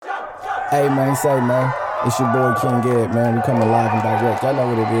Hey man, say man, it's your boy King Ed, man. We coming live and direct. Y'all know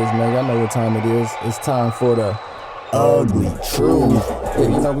what it is, man. Y'all know what time it is. It's time for the ugly truth. Yeah,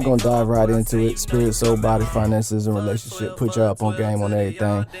 you know we're gonna dive right into it. Spirit, soul, body, finances, and relationship. Put y'all up on game on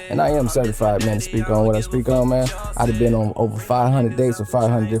everything. And I am certified, man, to speak on what I speak on, man. I've been on over 500 dates with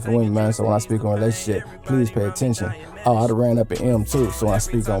 500 different women, man. So when I speak on relationship, please pay attention. Oh, I done ran up an M too. So when I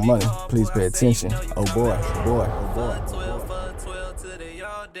speak on money, please pay attention. Oh boy, oh boy, oh boy.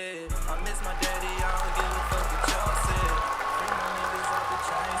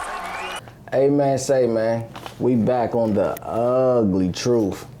 Hey man, say man, we back on the ugly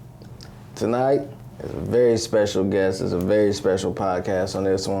truth. Tonight is a very special guest. It's a very special podcast on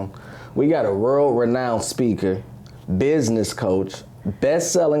this one. We got a world-renowned speaker, business coach,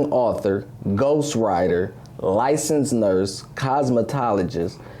 best-selling author, ghostwriter, licensed nurse,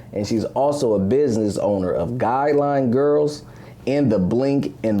 cosmetologist, and she's also a business owner of Guideline Girls and the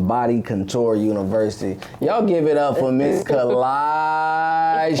Blink and Body Contour University. Y'all give it up for Miss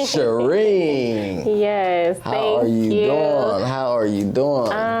Kalai Shireen. Yes, How are you doing? How are you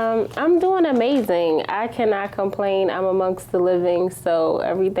doing? I'm doing amazing. I cannot complain. I'm amongst the living, so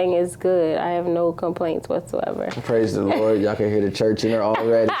everything is good. I have no complaints whatsoever. Praise the Lord. Y'all can hear the church in her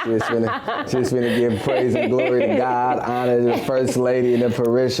already. She's finna give praise and glory to God, honor the First Lady and the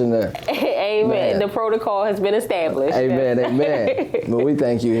parishioner. Amen. Man. The protocol has been established. Amen, amen. But we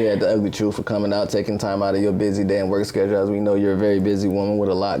thank you here at The Ugly Truth for coming out, taking time out of your busy day and work schedule. As we know, you're a very busy woman with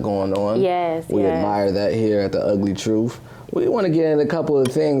a lot going on. Yes, We admire that here at The Ugly Truth. We want to get into a couple of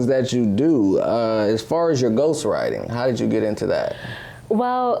things that you do. As far as your ghostwriting, how did you get into that?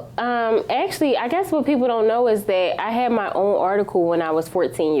 Well, actually, I guess what people don't know is that I had my own article when I was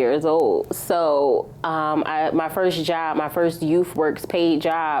 14 years old. So my first job, my first YouthWorks paid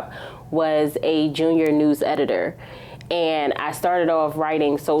job was a junior news editor. And I started off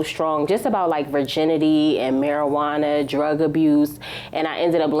writing so strong just about like virginity and marijuana, drug abuse. And I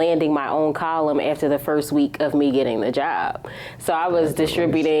ended up landing my own column after the first week of me getting the job. So I was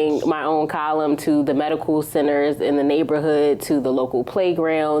distributing my own column to the medical centers in the neighborhood, to the local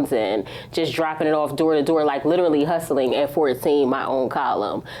playgrounds, and just dropping it off door to door, like literally hustling at 14, my own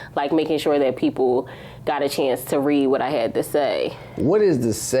column, like making sure that people got a chance to read what I had to say. What is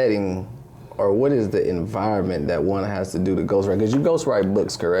the setting or what is the environment that one has to do to ghostwrite? Because you ghostwrite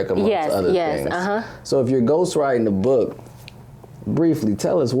books, correct, amongst other things. Uh-huh. So if you're ghostwriting a book, briefly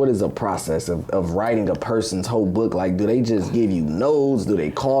tell us what is a process of writing a person's whole book. Like, do they just give you notes? Do they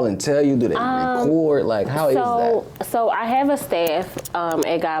call and tell you? Do they record? Like, how is that? So I have a staff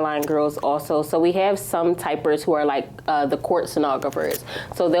at Guideline Girls also. So we have some typers who are like the court stenographers.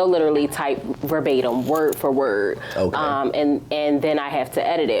 So they'll literally type verbatim, word for word. Okay. And then I have to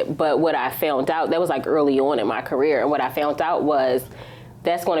edit it. But what I found out, that was like early on in my career, and what I found out was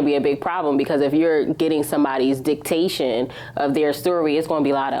that's going to be a big problem, because if you're getting somebody's dictation of their story, it's going to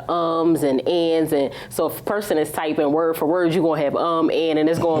be a lot of ums and ands. And so if a person is typing word for word, you're going to have and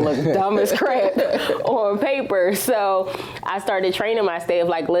it's going to look dumb as crap on paper. So I started training my staff,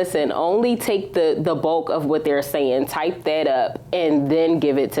 like, listen, only take the bulk of what they're saying, type that up, and then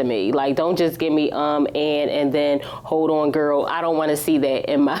give it to me. Like, don't just give me and then hold on, girl. I don't want to see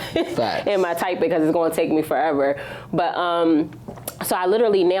that in my in my type, because it's going to take me forever. But so I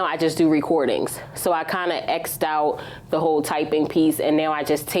literally now I just do recordings. So I kind of X'd out the whole typing piece, and now I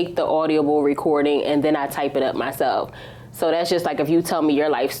just take the audible recording and then I type it up myself. So that's just like if you tell me your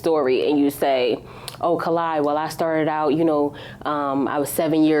life story and you say, oh, Kalai, well, I started out, I was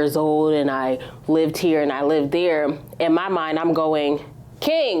 7 years old and I lived here and I lived there. In my mind, I'm going,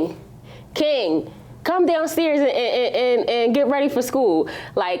 King, come downstairs and get ready for school.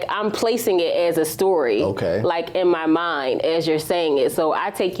 Like, I'm placing it as a story. Okay. Like, in my mind as you're saying it. So I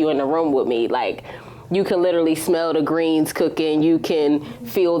take you in the room with me. Like, you can literally smell the greens cooking. You can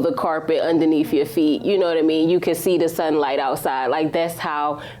feel the carpet underneath your feet. You know what I mean? You can see the sunlight outside. Like, that's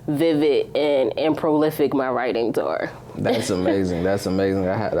how vivid and prolific my writings are. That's amazing. That's amazing.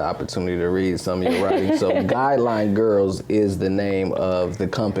 I had the opportunity to read some of your writing. So Guideline Girls is the name of the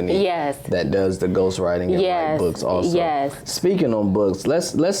company that does the ghostwriting and write books also. Yes. Speaking on books,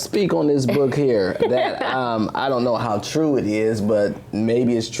 let's speak on this book here that I don't know how true it is, but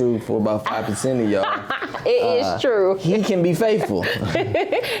maybe it's true for about 5% of y'all. It is true. He can be faithful.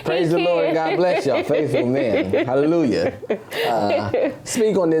 Praise the Lord and God bless y'all. Faithful men. Hallelujah.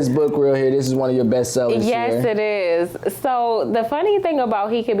 Speak on this book real here. This is one of your best sellers here. Yes, it is. So the funny thing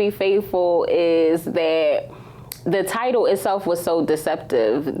about He Can Be Faithful is that the title itself was so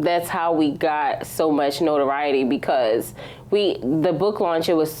deceptive. That's how we got so much notoriety, because the book launch,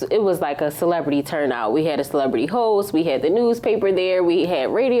 it was like a celebrity turnout. We had a celebrity host, we had the newspaper there, we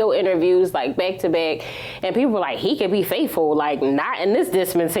had radio interviews like back to back, and people were like, he can be faithful, like not in this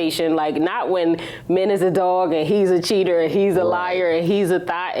dispensation, like not when men is a dog and he's a cheater and he's a liar and he's a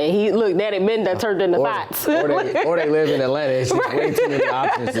thought and men that turned into thoughts. Or they live in Atlanta. It's just way too many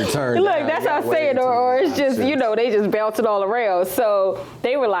options to turn. Look, that's how I'm saying, or it's just, they just bouncing all around. So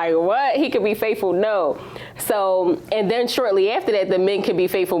they were like, what? He could be faithful? No. So, and then shortly after that, the Men Can Be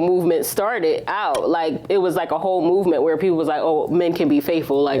Faithful movement started out. Like, it was like a whole movement where people was like, oh, men can be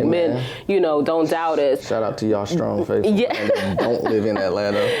faithful. Like, men, don't doubt us. Shout out to y'all strong faithful. Yeah. And don't live in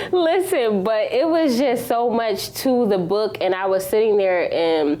Atlanta. Listen, but it was just so much to the book, and I was sitting there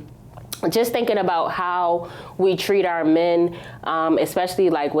and just thinking about how we treat our men, especially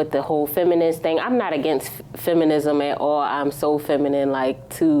like with the whole feminist thing. I'm not against feminism at all. I'm so feminine, like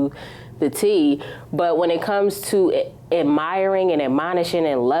to the T. But when it comes to admiring and admonishing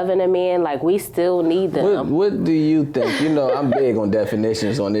and loving a man, like we still need them. What do you think? I'm big on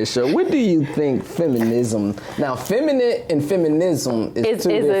definitions on this show. What do you think feminism? Now, feminine and feminism is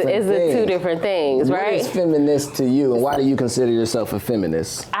two different things, right? What is feminist to you, and why do you consider yourself a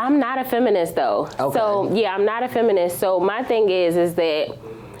feminist? I'm not a feminist, though. Okay. So, yeah, I'm not a feminist. So my thing is that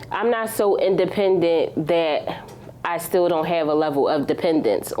I'm not so independent that I still don't have a level of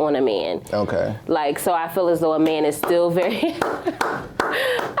dependence on a man. Okay. Like, so I feel as though a man is still very...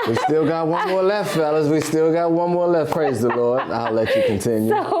 We still got one more left, fellas. We still got one more left. Praise the Lord. I'll let you continue.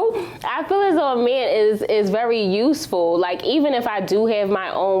 So I feel as though a man is very useful. Like, even if I do have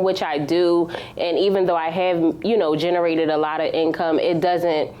my own, which I do, and even though I have, generated a lot of income, it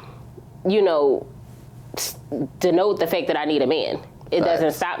doesn't, denote the fact that I need a man. It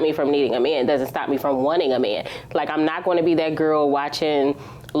doesn't stop me from needing a man. It doesn't stop me from wanting a man. Like, I'm not going to be that girl watching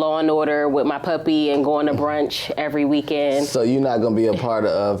Law and Order with my puppy and going to brunch every weekend. So you're not going to be a part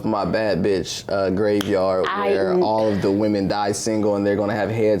of My Bad Bitch graveyard where all of the women die single and they're going to have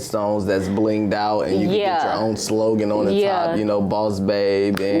headstones that's blinged out and you can get your own slogan on the top, boss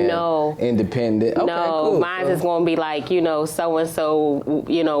babe and independent. Okay, cool. Mine is going to be like,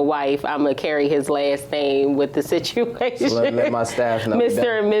 so-and-so, wife. I'm going to carry his last name with the situation. So let my staff know.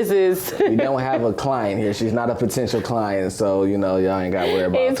 Mr. and Mrs. We don't have a client here. She's not a potential client, so, y'all ain't got to worry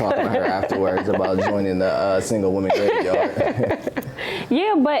about talking to her afterwards about joining the single women graveyard.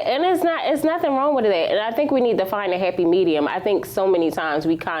 Yeah, and it's nothing wrong with that. And I think we need to find a happy medium. I think so many times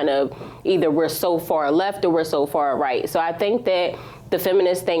we kind of either we're so far left or we're so far right. So I think that the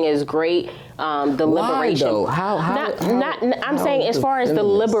feminist thing is great. The liberation. Though? How I'm saying as far as the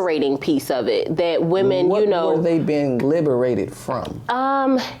liberating piece of it, that women, what were they being liberated from?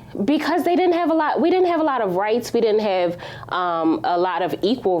 Because we didn't have a lot of rights. We didn't have a lot of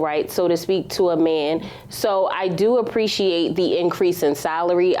equal rights, so to speak, to a man. So I do appreciate the increase in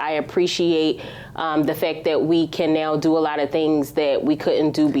salary. I appreciate the fact that we can now do a lot of things that we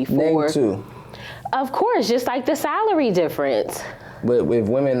couldn't do before. Name two. Of course, just like the salary difference. But if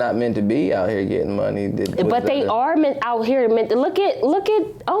women not meant to be out here getting money, but they are out here meant to look at.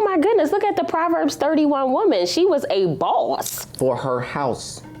 Oh my goodness! Look at the Proverbs 31 woman. She was a boss for her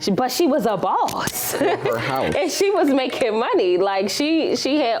house. But she was a boss for her house, and she was making money. Like she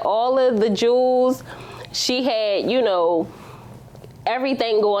had all of the jewels. She had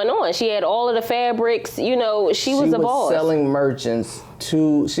everything going on. She had all of the fabrics. She was a boss.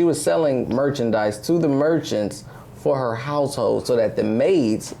 She was selling merchandise to the merchants for her household, so that the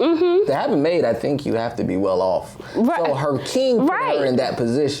maids, to have a maid, I think you have to be well off. Right. So her king put her in that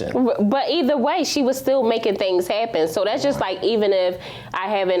position. But either way, she was still making things happen. So that's just like, even if I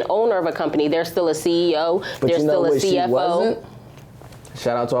have an owner of a company, there's still a CEO, there's still a CFO. She wasn't?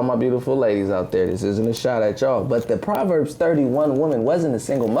 Shout out to all my beautiful ladies out there. This isn't a shot at y'all. But the Proverbs 31 woman wasn't a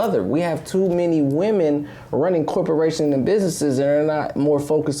single mother. We have too many women running corporations and businesses and are not more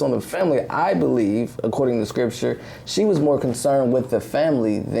focused on the family. I believe, according to scripture, she was more concerned with the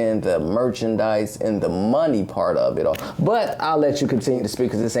family than the merchandise and the money part of it all. But I'll let you continue to speak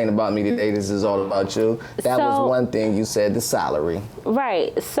because this ain't about me today. This is all about you. That was one thing you said, the salary.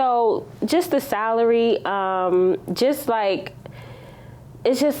 Right. So just the salary, just like,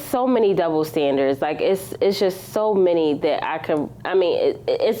 it's just so many double standards. Like it's just so many that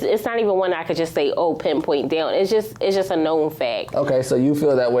it's not even one I could just say, pinpoint down. It's just a known fact. Okay, so you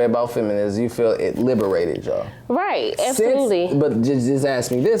feel that way about feminism. You feel it liberated y'all. Right, absolutely. But just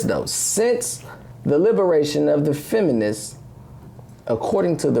ask me this though. Since the liberation of the feminists,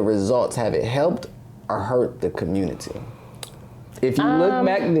 according to the results, have it helped or hurt the community? If you look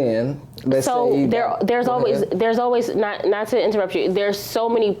back then, let's say there's always not to interrupt you.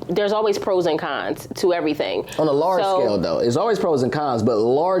 There's always pros and cons to everything. On a large scale, though, it's always pros and cons. But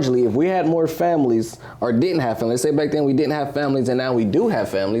largely, if we had more families or didn't have families, say back then we didn't have families and now we do have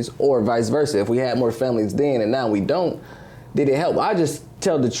families, or vice versa. If we had more families then and now we don't, did it help? I just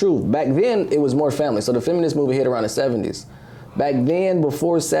tell the truth. Back then, it was more families. So the feminist movement hit around the 70s. Back then,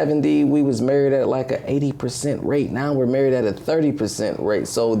 before 70, we was married at like an 80% rate. Now we're married at a 30% rate.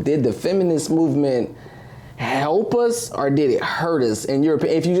 So did the feminist movement help us or did it hurt us in your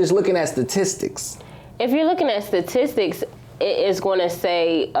opinion? If you're just looking at statistics. If you're looking at statistics, it is going to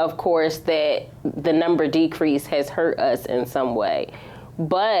say, of course, that the number decrease has hurt us in some way.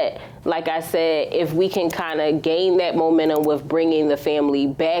 But like I said, if we can kind of gain that momentum with bringing the family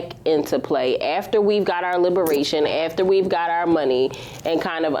back into play after we've got our liberation, after we've got our money, and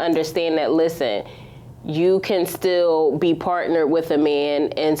kind of understand that, listen, you can still be partnered with a man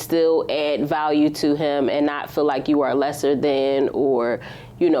and still add value to him and not feel like you are lesser than or,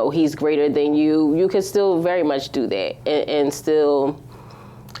 you know, he's greater than you. You can still very much do that and still...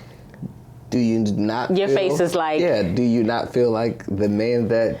 Do you not Your face is like... Yeah, do you not feel like the man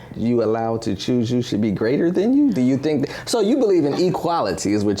that you allow to choose you should be greater than you? Do you think... So you believe in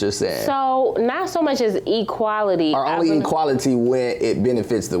equality is what you're saying? So not so much as equality. Or only equality when it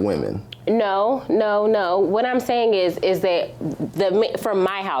benefits the women? No. What I'm saying is that from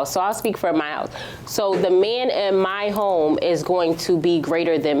my house, so I'll speak for my house. So the man in my home is going to be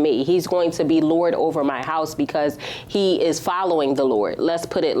greater than me. He's going to be Lord over my house because he is following the Lord. Let's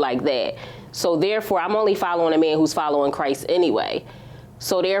put it like that. So therefore, I'm only following a man who's following Christ anyway.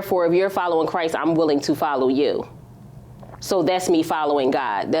 So therefore, if you're following Christ, I'm willing to follow you. So that's me following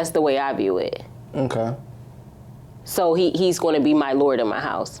God. That's the way I view it. Okay. So he's going to be my Lord in my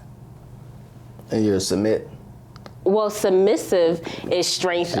house. And you're a submit? Well, submissive is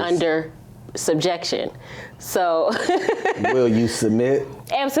strength under subjection. So will you submit?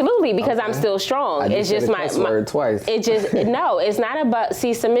 Absolutely, because I'm still strong. It's just my word twice. It just no, it's not about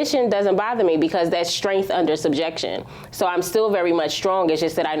submission doesn't bother me because that's strength under subjection. So I'm still very much strong. It's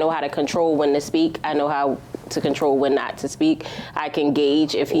just that I know how to control when to speak. I know how to control when not to speak. I can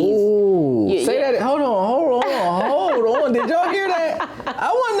gauge if he's that. Hold on. Did y'all hear that?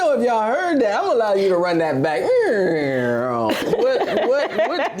 I want to know if y'all heard that. I'm gonna allow you to run that back.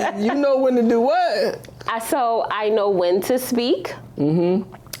 What you know when to do what? So I know when to speak. Mm-hmm.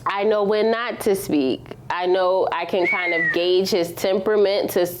 I know when not to speak. I know I can kind of gauge his temperament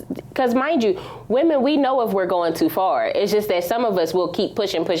because mind you, women, we know if we're going too far. It's just that some of us will keep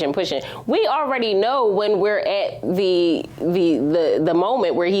pushing. We already know when we're at the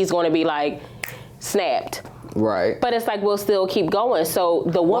moment where he's going to be like snapped. Right. But it's like we'll still keep going. So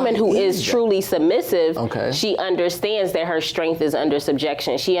the woman who is truly submissive, she understands that her strength is under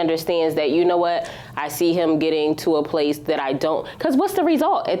subjection. She understands that, you know what, I see him getting to a place that I don't. Because what's the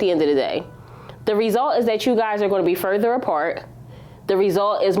result at the end of the day? The result is that you guys are going to be further apart. The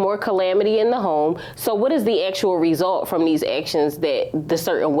result is more calamity in the home. So what is the actual result from these actions that the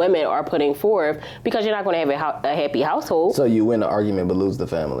certain women are putting forth? Because you're not going to have a happy household. So you win the argument but lose the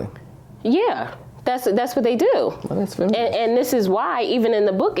family. Yeah. That's what they do. Well, that's feminist. And this is why, even in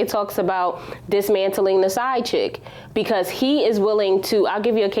the book, it talks about dismantling the side chick. Because he is willing to, I'll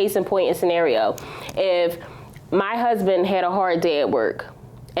give you a case in point and scenario. If my husband had a hard day at work,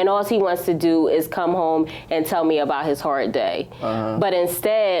 and all he wants to do is come home and tell me about his hard day. But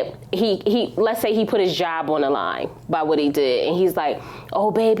instead, he let's say he put his job on the line by what he did. And he's like, oh,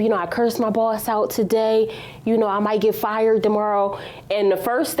 babe, I cursed my boss out today. I might get fired tomorrow. And the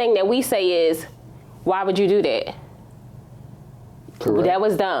first thing that we say is, why would you do that? Correct. That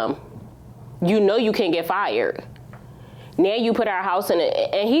was dumb. You can't get fired. Now you put our house in it.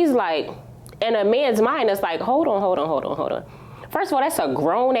 And he's like, in a man's mind, it's like, hold on. First of all, that's a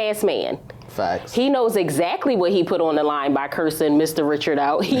grown-ass man. Facts. He knows exactly what he put on the line by cursing Mr. Richard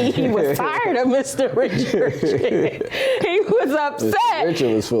out. He was tired of Mr. Richard. He was upset. Mr.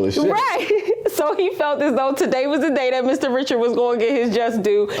 Richard was full of shit. Right. So he felt as though today was the day that Mr. Richard was going to get his just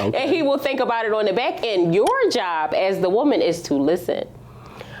due. Okay. And he will think about it on the back end. Your job as the woman is to listen.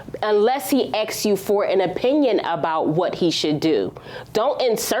 Unless he asks you for an opinion about what he should do. Don't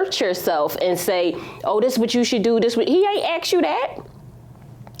insert yourself and say, oh, this is what you should do. He ain't asked you that.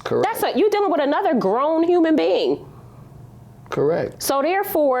 Correct. You're dealing with another grown human being. Correct. So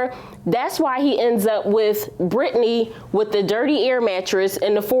therefore, that's why he ends up with Brittany with the dirty air mattress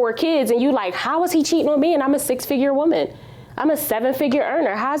and the 4 kids. And you like, how is he cheating on me? And I'm a 6-figure woman. I'm a 7-figure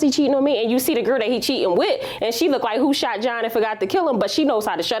earner. How's he cheating on me? And you see the girl that he cheating with, and she look like who shot John and forgot to kill him, but she knows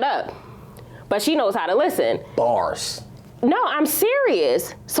how to shut up. But she knows how to listen. Bars. No, I'm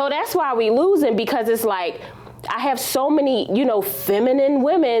serious. So that's why we losing, because it's like, I have so many, feminine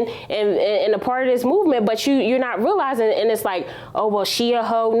women in a part of this movement, but you're not realizing, and it's like, oh, well, she a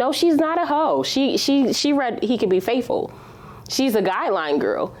hoe. No, she's not a hoe. She read He Can Be Faithful. She's a guideline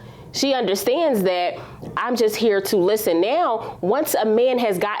girl. She understands that I'm just here to listen. Now, once a man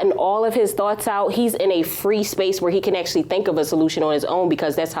has gotten all of his thoughts out, he's in a free space where he can actually think of a solution on his own,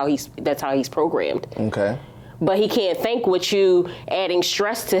 because that's how he's programmed. Okay. But he can't think with you adding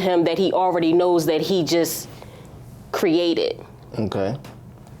stress to him that he already knows that he just created. Okay.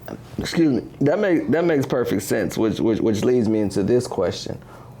 Excuse me. That makes perfect sense, which leads me into this question.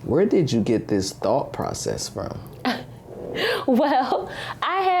 Where did you get this thought process from? Well,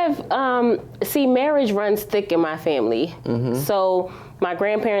 I have, marriage runs thick in my family. Mm-hmm. So my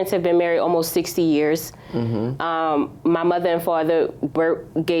grandparents have been married almost 60 years. Mm-hmm. My mother and father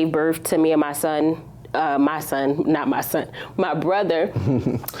gave birth to me and my son. My brother.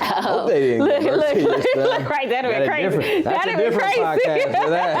 Hope they didn't give birth to your son. Look, right, that'd be crazy. That's a different podcast for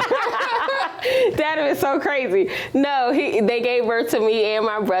that. That'd be so crazy. No, they gave birth to me and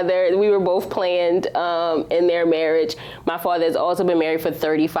my brother. We were both planned in their marriage. My father has also been married for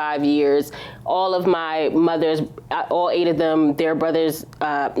 35 years. All of my mothers, all 8 of them, their brothers,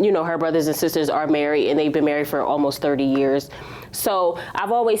 her brothers and sisters are married, and they've been married for almost 30 years. So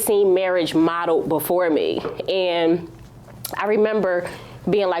I've always seen marriage modeled before me. And I remember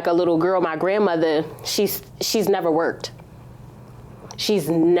being like a little girl, my grandmother, she's never worked. She's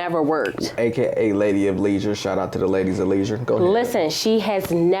never worked. AKA Lady of Leisure. Shout out to the ladies of leisure. Go ahead. Listen, she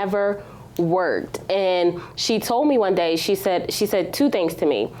has never worked. And she told me one day, she said 2 things to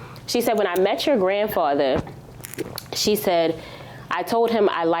me. She said, when I met your grandfather, she said, I told him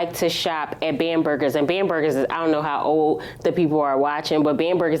I like to shop at Bamberger's, and Bamberger's is, I don't know how old the people are watching, but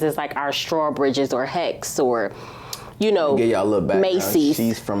Bamberger's is like our Strawbridges or Hex or, Get y'all a little background. Macy's.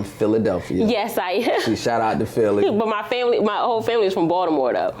 She's from Philadelphia. Yes, I am. She shout out to Philly. But my whole family is from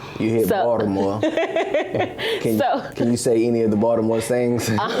Baltimore, though. You hit Baltimore. Can you say any of the Baltimore sayings?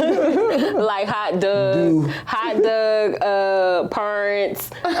 Like hot dog,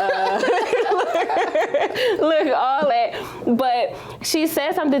 parents, look, all that. But she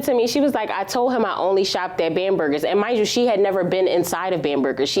said something to me. She was like, I told him I only shopped at Bamberger's. And mind you, she had never been inside of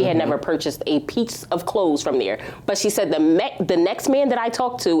Bamberger's. She had never purchased a piece of clothes from there. But she said the next man that I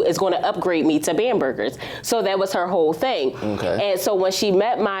talk to is going to upgrade me to Bamberger's. So that was her whole thing. Okay. And so when she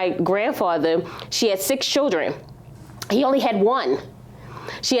met my grandfather, she had 6 children. He only had 1.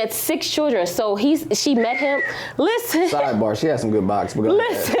 She had 6 children, so she met him. Listen. Sidebar, she had some good box. But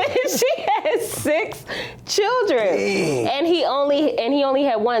listen, she had 6 children, dang. and he only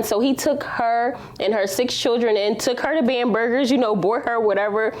had 1. So he took her and her 6 children and took her to Bamberger's. Bought her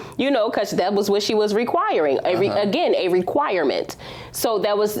whatever, because that was what she was requiring. Again, a requirement. So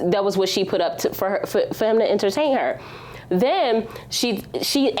that was what she put up for him to entertain her. Then she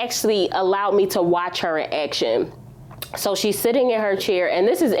actually allowed me to watch her in action. So she's sitting in her chair, and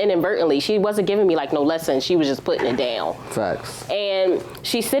this is inadvertently. She wasn't giving me no lessons. She was just putting it down. Facts. And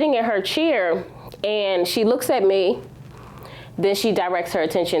she's sitting in her chair, and she looks at me. Then she directs her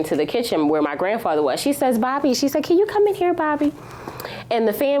attention to the kitchen where my grandfather was. She says, Bobby, she said, can you come in here, Bobby? And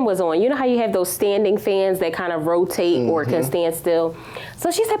the fan was on. You know how you have those standing fans that kind of rotate or can stand still?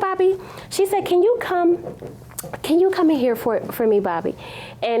 So she said, Bobby, she said, can you come in here for me, Bobby?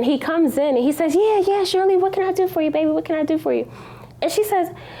 And he comes in and he says, yeah, Shirley, what can I do for you, baby? What can I do for you? And she says,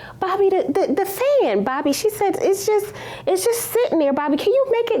 Bobby, the fan, Bobby. She said, it's just sitting there, Bobby. Can you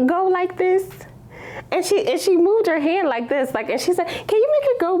make it go like this? And she moved her hand like this, and she said, can you make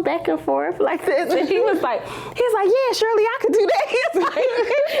it go back and forth like this? And he was like, yeah, Shirley, I could do that.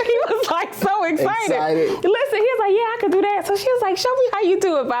 He was like so excited. Listen, he was like, yeah, I could do that. So she was like, show me how you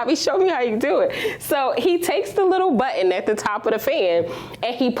do it, Bobby. Show me how you do it. So he takes the little button at the top of the fan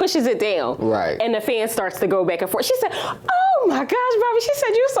and he pushes it down. Right. And the fan starts to go back and forth. She said, oh my gosh, Bobby. She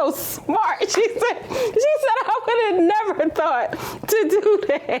said, you're so smart. She said, I would have never thought to do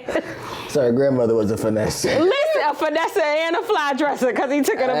that. So her grandmother was a finesse. Listen, a finesse and a fly dresser because he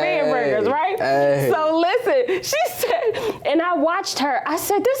took her to Bamberger's, right? Hey. So listen, she said, and I watched her. I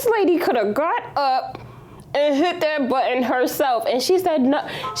said, this lady could have got up and hit that button herself. And she said, no,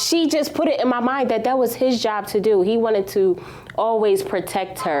 she just put it in my mind that was his job to do. He wanted to always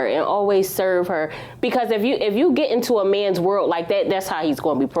protect her and always serve her. Because if you get into a man's world like that, that's how he's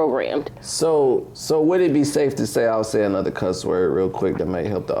going to be programmed. So would it be safe to say, I'll say another cuss word real quick that might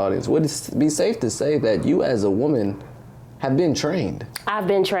help the audience. Would it be safe to say that you as a woman have been trained? I've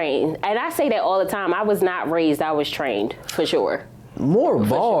been trained. And I say that all the time. I was not raised, I was trained, for sure. More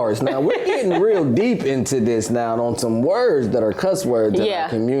bars. Now, we're getting real deep into this now on some words that are cuss words in our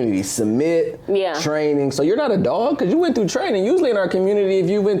community. Submit, training. So you're not a dog because you went through training. Usually in our community, if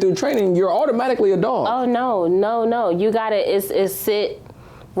you went through training, you're automatically a dog. Oh, no. You got to, it's sit,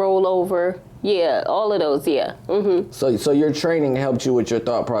 roll over. Yeah, all of those, yeah. Mm-hmm. So your training helped you with your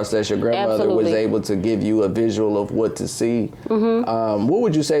thought process. Your grandmother was able to give you a visual of what to see. Mm-hmm. What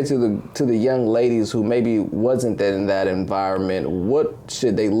would you say to the young ladies who maybe wasn't in that environment? What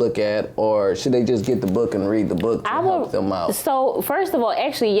should they look at, or should they just get the book and read the book to help them out? So first of all,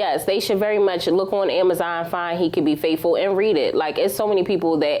 actually, yes, they should very much look on Amazon, find He Could Be Faithful, and read it. Like, it's so many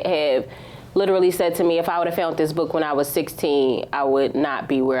people that have literally said to me, if I would have found this book when I was 16, I would not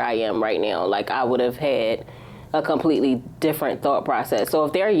be where I am right now. Like, I would have had a completely different thought process. So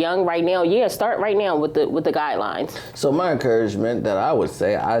if they're young right now, start right now with the guidelines. So my encouragement that I would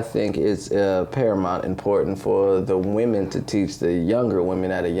say, I think it's paramount important for the women to teach the younger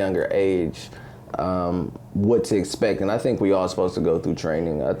women at a younger age what to expect. And I think we all supposed to go through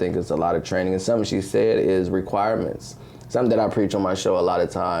training. I think it's a lot of training. And something she said is requirements. Something that I preach on my show a lot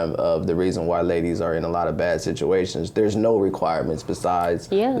of time of the reason why ladies are in a lot of bad situations. There's no requirements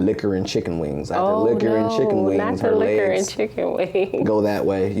besides liquor and chicken wings. After liquor and chicken wings, her legs go that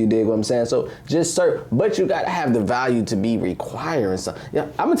way. You dig what I'm saying? So just but you got to have the value to be requiring something. Yeah,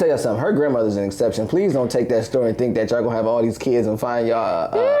 I'm going to tell you something. Her grandmother's an exception. Please don't take that story and think that y'all going to have all these kids and find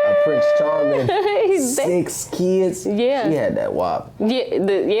y'all a Prince Charming. 6 kids. Yeah. She had that wop.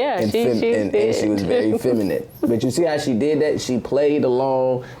 Yeah, and she was very feminine. But you see how she did that? She played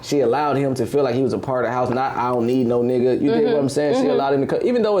along. She allowed him to feel like he was a part of the house. Not, I don't need no nigga. You dig what I'm saying? She allowed him to come.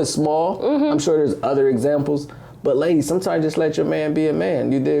 Even though it's small, I'm sure there's other examples. But ladies, sometimes just let your man be a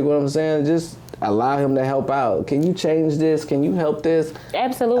man. You dig what I'm saying? Just allow him to help out. Can you change this? Can you help this?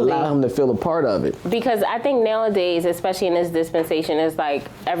 Absolutely. Allow him to feel a part of it. Because I think nowadays, especially in this dispensation, it's like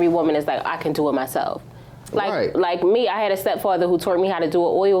every woman is like, I can do it myself. Like me, I had a stepfather who taught me how to do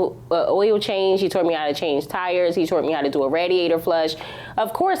an oil change. He taught me how to change tires. He taught me how to do a radiator flush.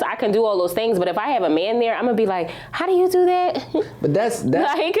 Of course, I can do all those things, but if I have a man there, I'm gonna be like, how do you do that? But that's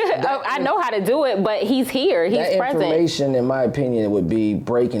like, I know how to do it, but he's here. He's present. That information, in my opinion, would be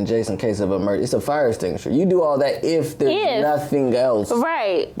breaking Jace in case of emergency. It's a fire extinguisher. You do all that if there's nothing else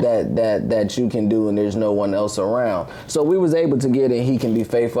that you can do and there's no one else around. So we was able to get in He Can Be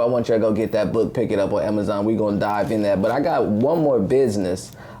Faithful. I want you to go get that book, pick it up on Amazon. We're going to dive in that. But I got one more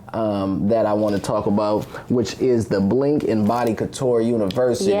business that I want to talk about, which is the Blink and Body Couture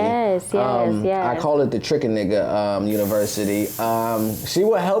University. Yes. I call it the Trick a Nigga University. She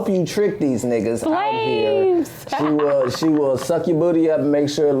will help you trick these niggas out here. She will suck your booty up and make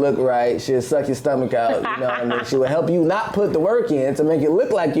sure it look right. She'll suck your stomach out. You know what I mean? She will help you not put the work in to make it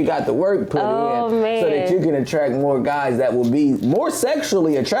look like you got the work put in, man. so that you can attract more guys that will be more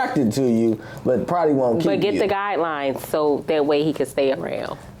sexually attracted to you, but probably won't keep you. But get the guidelines so that way he can stay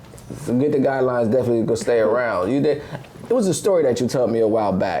around. So get the guidelines, definitely go stay around. It was a story that you told me a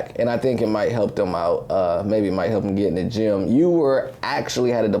while back, and I think it might help them out. Maybe it might help them get in the gym. You were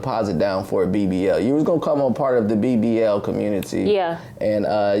actually had a deposit down for a BBL. You was gonna come on part of the BBL community. Yeah.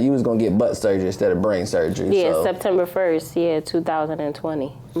 And you was gonna get butt surgery instead of brain surgery. Yeah, so. September 1st, 2020.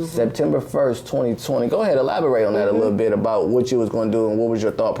 Mm-hmm. September 1st, 2020. Go ahead, elaborate on that a little bit about what you was gonna do and what was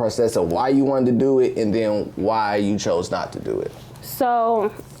your thought process of why you wanted to do it and then why you chose not to do it.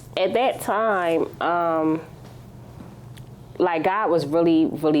 So, at that time, like God was really,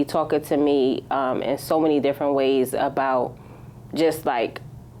 really talking to me in so many different ways about just like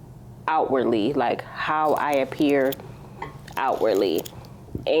outwardly, like how I appear outwardly.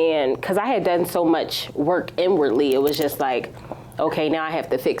 And because I had done so much work inwardly, it was just like, okay, now I have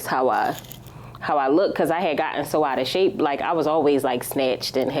to fix how I look, because I had gotten so out of shape. Like I was always like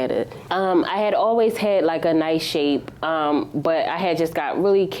snatched and I had always had like a nice shape, but I had just got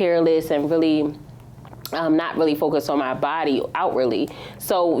really careless and really not really focused on my body outwardly.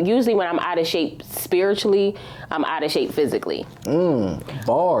 So usually when I'm out of shape spiritually, I'm out of shape physically.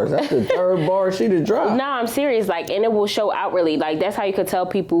 Bars. That's the third bar she done dropped. No, I'm serious. Like, and it will show outwardly. Like, that's how you could tell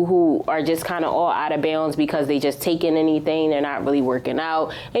people who are just kind of all out of bounds because they just taking anything. They're not really working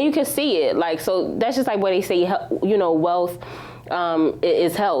out. And you can see it. Like, so that's just like what they say, you know, wealth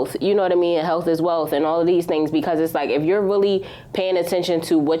is health. You know what I mean? Health is wealth and all of these things, because it's like if you're really paying attention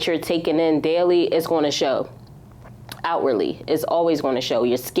to what you're taking in daily, it's going to show outwardly. It's always going to show.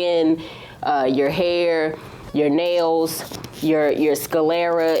 Your skin, your hair, your nails, your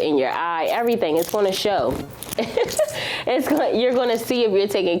sclera in your eye, everything. It's going to show. You're going to see if you're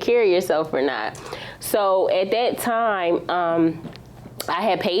taking care of yourself or not. So at that time, I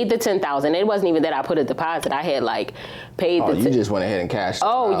had paid the $10,000. It wasn't even that I put a deposit. I had like paid you just went ahead and cashed them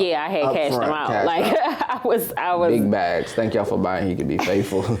out. Oh yeah, I had cashed them out. Like I was big bags. Thank y'all for buying He Could Be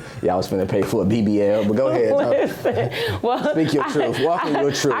Faithful. Y'all was finna pay for a BBL, but go ahead. Well, speak your truth. Walk in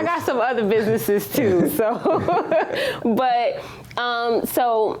your truth. I got some other businesses too. So, but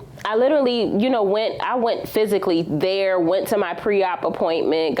so I literally, went physically there, went to my pre-op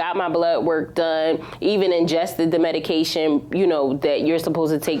appointment, got my blood work done, even ingested the medication, that you're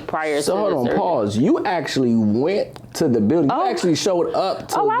supposed to take prior to the surgery. So hold on, pause. You actually went to the building. You actually showed up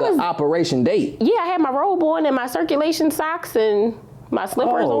to the operation date. Yeah, I had my robe on and my circulation socks and my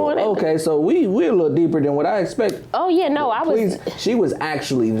slippers on. Okay, so we're a little deeper than what I expected. Oh yeah, no, she was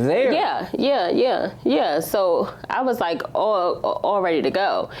actually there. Yeah. So I was like all ready to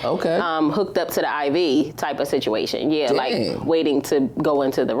go. Okay. Hooked up to the IV type of situation. Yeah, Dang. like waiting to go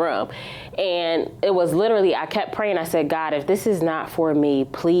into the room. And it was literally, I kept praying. I said, God, if this is not for me,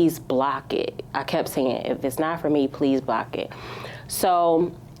 please block it. I kept saying, if it's not for me, please block it.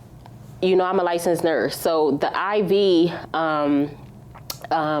 So, I'm a licensed nurse. So the IV,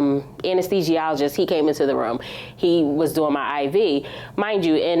 anesthesiologist, he came into the room. He was doing my IV. Mind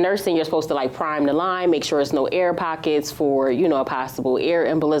you, in nursing, you're supposed to like prime the line, make sure there's no air pockets for, a possible air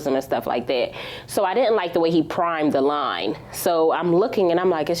embolism and stuff like that. So I didn't like the way he primed the line. So I'm looking and I'm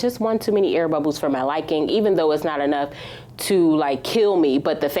like, it's just one too many air bubbles for my liking, even though it's not enough to like kill me.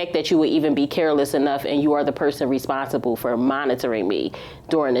 But the fact that you would even be careless enough and you are the person responsible for monitoring me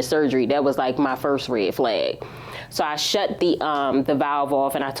during the surgery, that was like my first red flag. So I shut the valve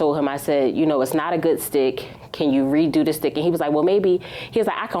off and I told him, I said, it's not a good stick. Can you redo the stick? And he was like, well, maybe. He was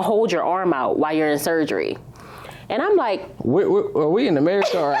like, I can hold your arm out while you're in surgery. And I'm like, are we in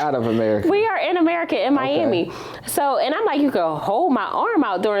America or out of America? We are in America, in Miami. Okay. So, and I'm like, you can hold my arm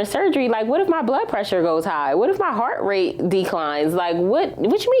out during surgery. Like, what if my blood pressure goes high? What if my heart rate declines? Like, what you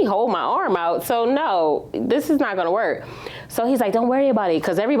mean hold my arm out? So no, this is not gonna work. So he's like, don't worry about it,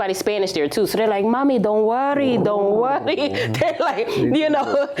 because everybody's Spanish there too. So they're like, mommy, don't worry. They're like,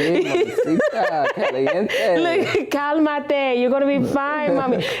 look, calmate, you're gonna be fine,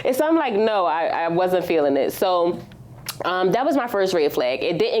 mommy. And so I'm like, no, I wasn't feeling it. So that was my first red flag.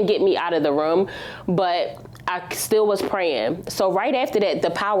 It didn't get me out of the room, but I still was praying. So right after that, the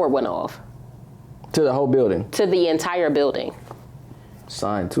power went off. To the whole building? To the entire building.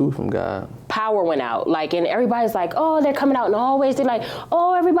 Sign too from God. Power went out, and everybody's like, oh, they're coming out in the hallways. They're like,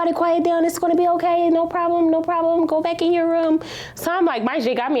 oh, everybody quiet down. It's going to be okay. No problem. Go back in your room. So I'm like, my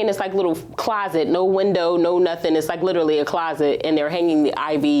Jay got me in this like little closet, no window, no nothing. It's like literally a closet, and they're hanging the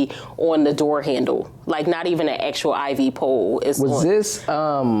IV on the door handle, like not even an actual IV pole.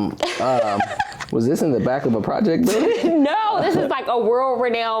 Was this in the back of a project building? No, this is like a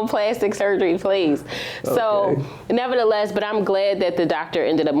world-renowned plastic surgery place. Okay. So, nevertheless, but I'm glad that the doctor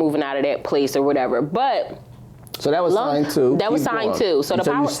ended up moving out of that place or whatever. But so that was sign two. That was sign two. So the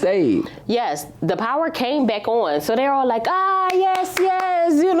power, you stayed. Yes, the power came back on. So they're all like, yes,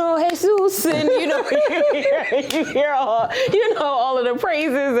 Jesus, and you hear all of the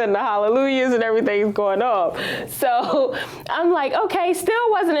praises and the hallelujahs and everything's going on. So I'm like, okay, still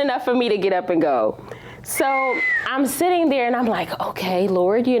wasn't enough for me to get up and go. So I'm sitting there and I'm like, okay,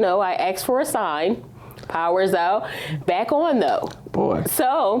 Lord, I asked for a sign. Power's out. Back on though. Boy.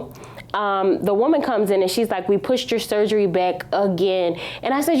 So the woman comes in and she's like, we pushed your surgery back again.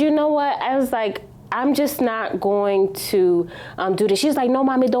 And I said, you know what? I was like, I'm just not going to do this. She's like, no,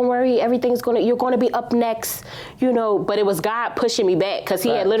 mommy, don't worry. You're going to be up next, But it was God pushing me back because he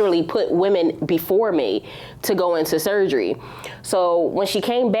had literally put women before me to go into surgery. So when she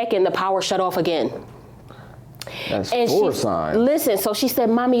came back in, the power shut off again. That's four signs. Listen, so she said,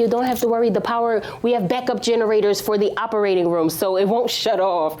 mommy, you don't have to worry. The power, we have backup generators for the operating room, so it won't shut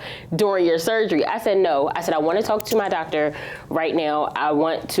off during your surgery. I said, no. I said, I want to talk to my doctor right now. I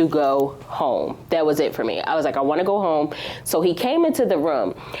want to go home. That was it for me. I was like, I want to go home. So he came into the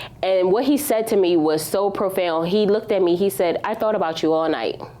room, and what he said to me was so profound. He looked at me. He said, I thought about you all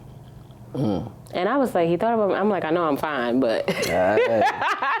night. And I was like, he thought about me. I'm like, I know I'm fine, but he said,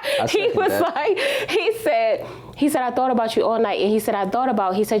 I thought about you all night. And he said,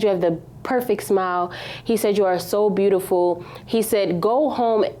 he said, you have the perfect smile. He said, you are so beautiful. He said, go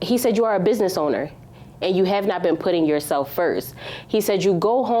home. He said, you are a business owner and you have not been putting yourself first. He said, you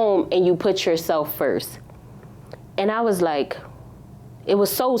go home and you put yourself first. And I was like, it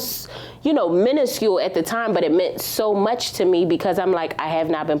was so, minuscule at the time, but it meant so much to me because I'm like, I have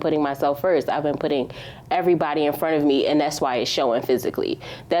not been putting myself first. I've been putting everybody in front of me, and that's why it's showing physically.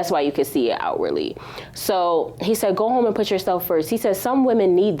 That's why you can see it outwardly. So he said, go home and put yourself first. He said, some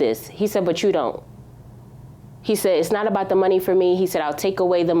women need this. He said, but you don't. He said, it's not about the money for me. He said, I'll take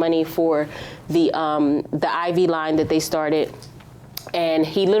away the money for the IV line that they started. And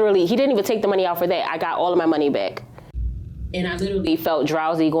he didn't even take the money out for that. I got all of my money back. And I literally felt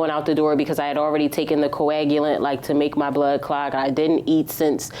drowsy going out the door because I had already taken the coagulant, like, to make my blood clot. I didn't eat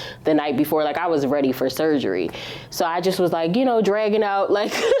since the night before. Like, I was ready for surgery. So I just was like, dragging out,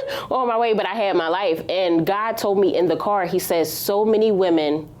 like, on my way. But I had my life. And God told me in the car, he says, so many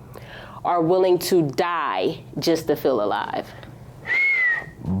women are willing to die just to feel alive.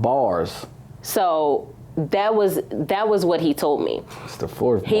 Bars. So that was what he told me. It's the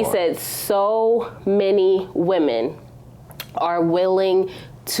fourth bar. He said so many women are willing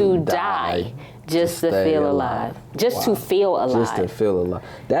to die just to feel alive. Just to feel alive. Just to feel alive.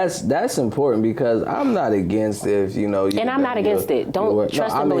 That's important because I'm not against if, and I'm not against it. Don't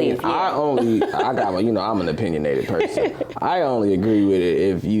trust and believe. I'm an opinionated person. I only agree with it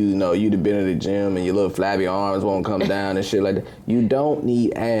if you'd have been at the gym and your little flabby arms won't come down and shit like that. You don't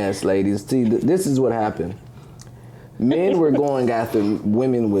need ass, ladies. See, this is what happened. Men were going after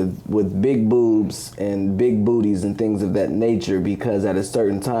women with big boobs and big booties and things of that nature because at a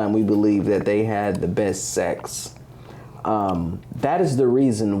certain time we believed that they had the best sex. That is the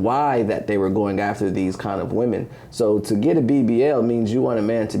reason why that they were going after these kind of women. So to get a BBL means you want a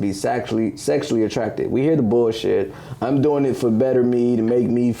man to be sexually attracted. We hear the bullshit. I'm doing it for better me, to make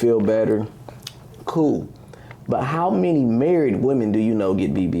me feel better. Cool. But how many married women do you know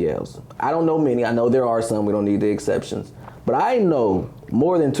get BBLs? I don't know many. I know there are some. We don't need the exceptions. But I know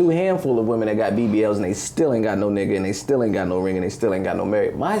more than 2 handful of women that got BBLs and they still ain't got no nigga and they still ain't got no ring and they still ain't got no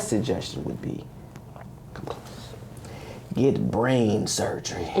married. My suggestion would be, come close, get brain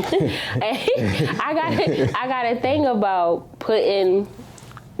surgery. I got a thing about putting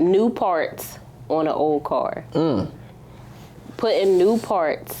new parts on an old car. Putting new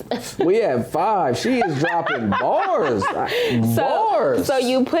parts. We have 5. She is dropping bars. Bars. So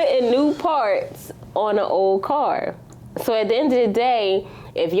you put in new parts on an old car. So at the end of the day,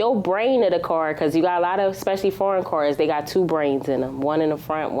 if your brain of the car, because you got a lot of, especially foreign cars, they got 2 brains in them, one in the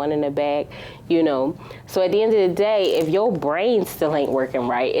front, one in the back, So at the end of the day, if your brain still ain't working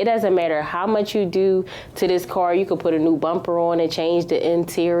right, it doesn't matter how much you do to this car. You could put a new bumper on it, change the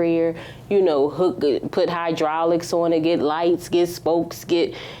interior, put hydraulics on it, get lights, get spokes,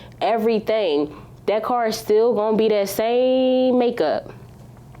 get everything. That car is still gonna be that same makeup.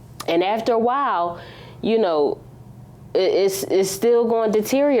 And after a while, it's still going to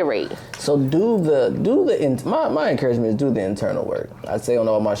deteriorate. So my encouragement is do the internal work. I say on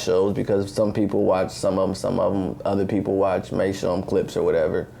all my shows because some people watch some of them, other people watch, may show them clips or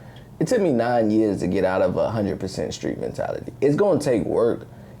whatever. It took me 9 years to get out of 100% street mentality. It's going to take work.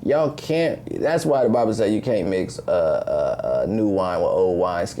 Y'all can't. That's why the Bible says you can't mix new wine with old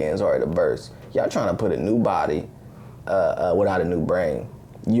wine skins or at a burst. Y'all trying to put a new body without a new brain.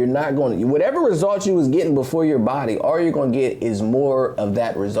 You're not going to, whatever result you was getting before your body, all you're going to get is more of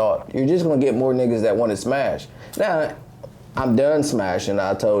that result. You're just going to get more niggas that want to smash. Now, I'm done smashing.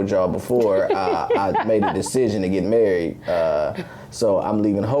 I told y'all before, I made a decision to get married. So I'm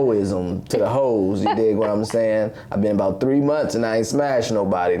leaving hoism to the hoes. You dig what I'm saying? I've been about 3 months and I ain't smashed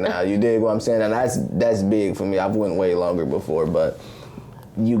nobody now. You dig what I'm saying? And that's big for me. I've went way longer before, but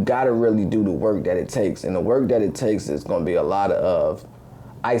you got to really do the work that it takes. And the work that it takes is going to be a lot of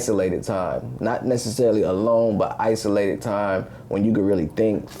isolated time, not necessarily alone, but isolated time when you can really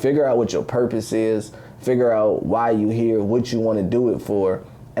think, figure out what your purpose is, figure out why you here, what you want to do it for.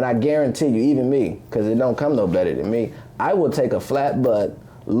 And I guarantee you, even me, because it don't come no better than me, I will take a flat butt,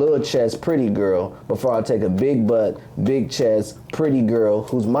 little chest, pretty girl before I take a big butt, big chest, pretty girl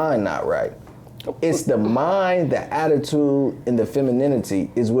whose mind not right. It's the mind, the attitude, and the femininity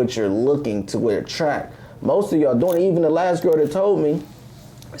is what you're looking to attract. Most of y'all don't. Even the last girl that told me,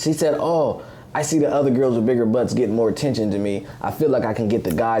 she said, oh, I see the other girls with bigger butts getting more attention to me. I feel like I can get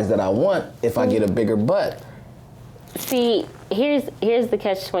the guys that I want if I get a bigger butt. See, here's the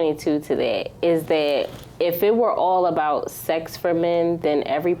catch-22 to that, is that if it were all about sex for men, then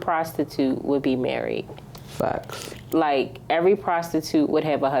every prostitute would be married. Facts. Like, every prostitute would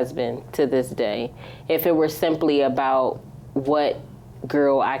have a husband to this day. If it were simply about what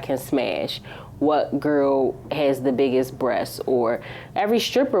girl I can smash, what girl has the biggest breasts, or every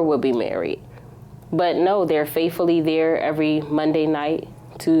stripper would be married. But no, they're faithfully there every Monday night,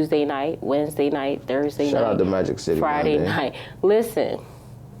 Tuesday night, Wednesday night, Thursday night. Shout out to Magic City. Friday night. Listen,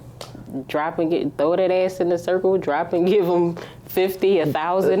 drop and get, throw that ass in the circle, drop and give them 50,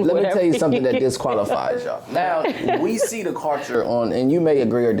 1,000, Let whatever. me tell you something that disqualifies y'all. Now, we see the culture on, and you may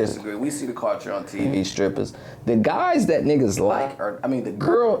agree or disagree, we see the culture on TV strippers. The guys that niggas like the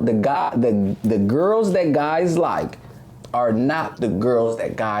girls that guys like are not the girls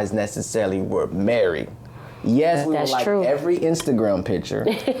that guys necessarily were married. Yes, we would like true. Every Instagram picture.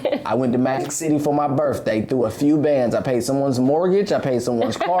 I went to Magic City for my birthday, threw a few bands. I paid someone's mortgage, I paid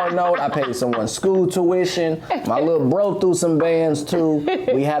someone's car note, I paid someone's school tuition. My little bro threw some bands too.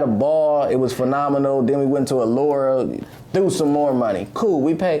 We had a ball, it was phenomenal. Then we went to Allura, threw some more money. Cool,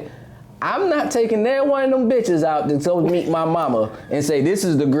 we paid. I'm not taking that one of them bitches out to go meet my mama and say, this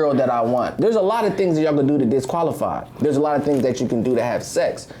is the girl that I want. There's a lot of things that y'all can do to disqualify. There's a lot of things that you can do to have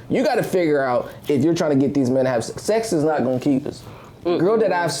sex. You got to figure out if you're trying to get these men to have sex. Sex is not going to keep us. The girl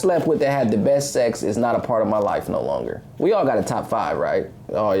that I've slept with that had the best sex is not a part of my life no longer. We all got a top 5, right?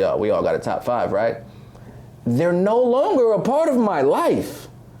 Oh, yeah, we all got a top 5, right? They're no longer a part of my life.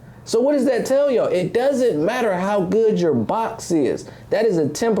 So what does that tell y'all? It doesn't matter how good your box is. That is a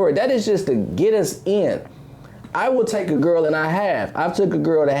temporary, that is just to get us in. I will take a girl, and I've took a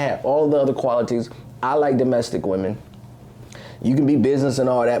girl that had all the other qualities. I like domestic women. You can be business and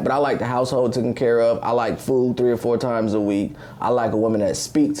all that, but I like the household taken care of. I like food 3 or 4 times a week. I like a woman that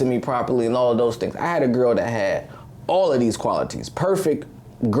speaks to me properly and all of those things. I had a girl that had all of these qualities. Perfect,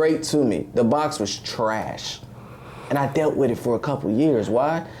 great to me. The box was trash. And I dealt with it for a couple years.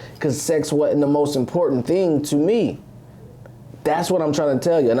 Why? Because sex wasn't the most important thing to me. That's what I'm trying to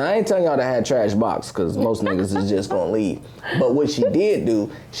tell you. And I ain't telling y'all to have trash box, because most niggas is just gonna leave. But what she did do,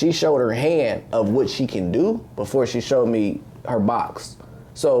 she showed her hand of what she can do before she showed me her box.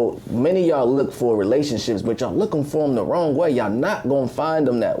 So many of y'all look for relationships, but y'all looking for them the wrong way. Y'all not gonna find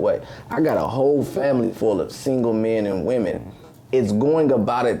them that way. I got a whole family full of single men and women. It's going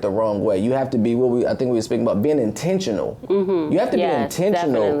about it the wrong way. You have to be I think we were speaking about being intentional. Mm-hmm. You have to be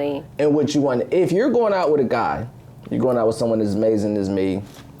intentional definitely. In what you want. If you're going out with a guy, you're going out with someone as amazing as me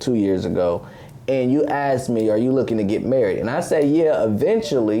 2 years ago, and you ask me, are you looking to get married? And I say, yeah,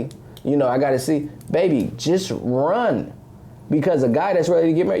 eventually, I got to see, baby, just run. Because a guy that's ready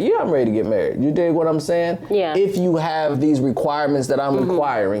to get married, I'm ready to get married. You dig what I'm saying? Yeah. If you have these requirements that I'm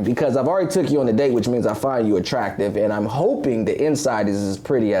requiring, because I've already took you on a date, which means I find you attractive, and I'm hoping the inside is as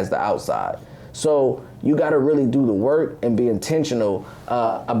pretty as the outside. So you got to really do the work and be intentional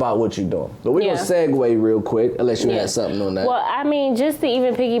about what you're doing. But we're going to segue real quick, unless you had something on that. Well, I mean, just to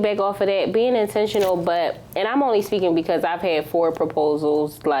even piggyback off of that, being intentional, and I'm only speaking because I've had 4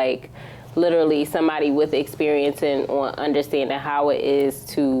 proposals, like, literally somebody with experience and understanding how it is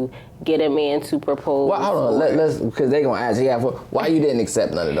to get a man to propose. Well, hold on, let's because they're gonna ask, why you didn't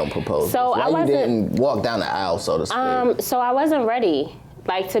accept none of them proposals? So why you didn't walk down the aisle, so to speak? So I wasn't ready.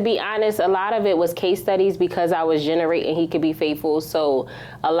 Like, to be honest, a lot of it was case studies because I was generating He Could Be Faithful. So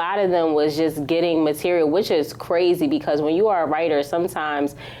a lot of them was just getting material, which is crazy because when you are a writer,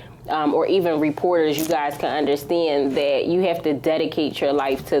 sometimes or even reporters, you guys can understand that you have to dedicate your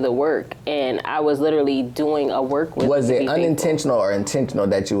life to the work. And I was literally doing a work with. Was it unintentional or intentional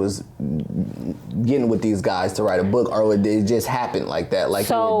that you was getting with these guys to write a book, or did it just happen like that? Like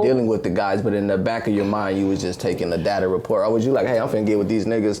you were dealing with the guys, but in the back of your mind, you was just taking a data report? Or was you like, hey, I'm finna get with these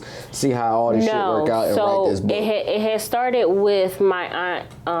niggas, see how all this shit work out and write this book? It had started with my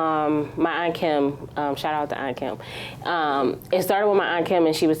aunt Kim. Shout out to Aunt Kim. It started with my Aunt Kim,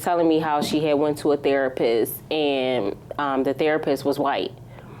 and she was telling me how she had went to a therapist, and the therapist was white.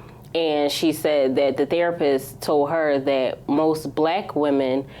 And she said that the therapist told her that most black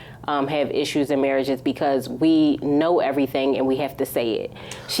women have issues in marriages because we know everything and we have to say it.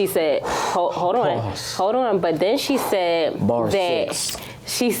 She said, hold on. But then she said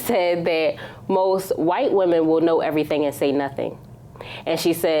she said that most white women will know everything and say nothing. And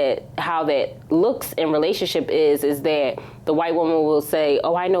she said how that looks in relationship is that the white woman will say,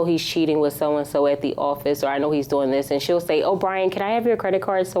 oh, I know he's cheating with so-and-so at the office, or I know he's doing this. And she'll say, oh, Brian, can I have your credit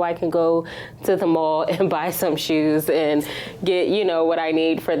card so I can go to the mall and buy some shoes and get, what I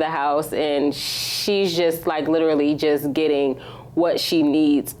need for the house? And she's just like literally just getting what she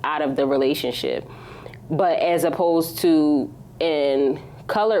needs out of the relationship. But as opposed to in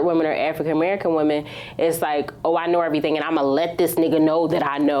colored women or African American women, it's like, oh, I know everything and I'm gonna let this nigga know that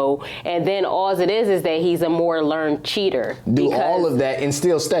I know. And then all it is that he's a more learned cheater. Do all of that and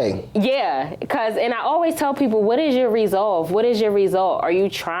still stay. Yeah, and I always tell people, what is your resolve? What is your result? Are you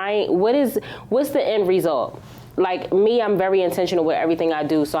trying, what's the end result? Like me, I'm very intentional with everything I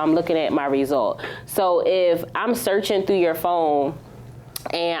do, so I'm looking at my result. So if I'm searching through your phone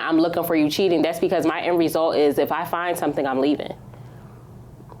and I'm looking for you cheating, that's because my end result is if I find something, I'm leaving.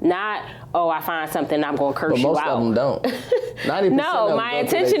 Not, oh, I find something, I'm going to curse But you most out. of them don't. 90% No, of my them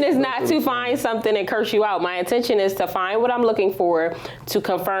intention is not to the- find something and curse you out. My intention is to find what I'm looking for to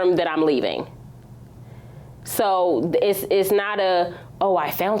confirm that I'm leaving. So it's not a, oh,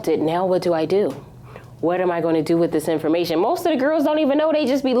 I found it, now what do I do? What am I going to do with this information? Most of the girls don't even know. They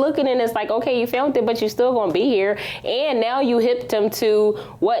just be looking and it's like, okay, you found it, but you're still going to be here. And now you hipped them to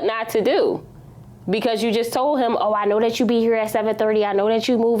what not to do. Because you just told him, oh, I know that you be here at 7:30. I know that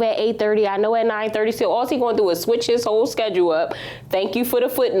you move at 8:30. I know at 9:30. So all he's going to do is switch his whole schedule up. Thank you for the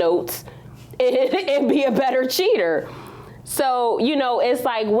footnotes. And be a better cheater. So, you know, it's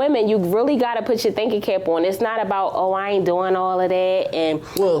like women, you really got to put your thinking cap on. It's not about, oh, I ain't doing all of that and,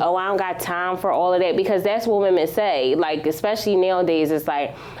 oh, I don't got time for all of that, because that's what women say. Like, especially nowadays, it's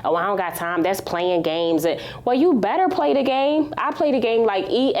like, oh, I don't got time. That's playing games. And, well, you better play the game. I play the game like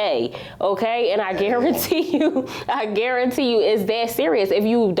EA, okay? And I guarantee you it's that serious if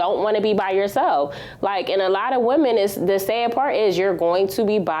you don't want to be by yourself. Like, and a lot of women, the sad part is you're going to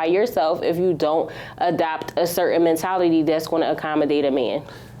be by yourself if you don't adopt a certain mentality that's going to accommodate a man.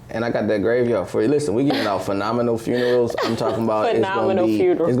 And I got that graveyard for you. Listen, we giving out phenomenal funerals. I'm talking about it's going to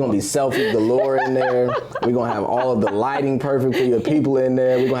be selfie galore in there. We're going to have all of the lighting perfect for your people in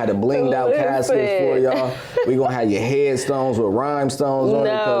there. We're going to have the blinged out caskets for y'all. We're going to have your headstones with rhinestones on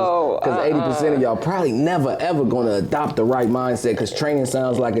it. Because 80% of y'all probably never, ever going to adopt the right mindset, because training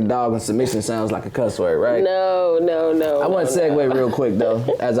sounds like a dog and submission sounds like a cuss word, right? No. I want to segue real quick, though,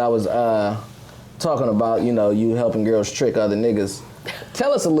 as I was talking about, you know, you helping girls trick other niggas.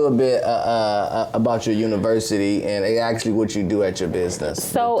 Tell us a little bit about your university and actually what you do at your business.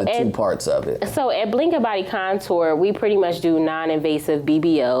 So the two parts of it. So at Blinking Body Contour, we pretty much do non-invasive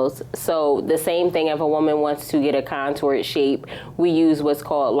BBLs. So the same thing, if a woman wants to get a contoured shape, we use what's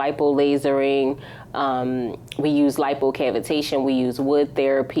called lipolasering. We use lipocavitation. We use wood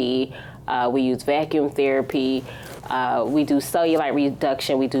therapy. We use vacuum therapy. We do cellulite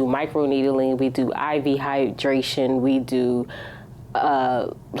reduction. We do microneedling. We do IV hydration. We do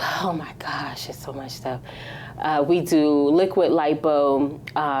oh my gosh, it's so much stuff. We do liquid lipo.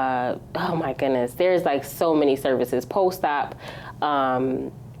 Oh my goodness, there's like so many services. Post-op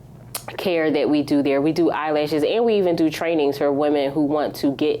care that we do there. We do eyelashes, and we even do trainings for women who want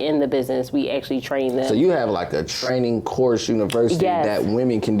to get in the business. We actually train them. So you have like a training course university that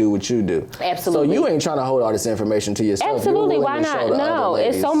women can do what you do. Absolutely. So you ain't trying to hold all this information to yourself. Absolutely. Why not? No,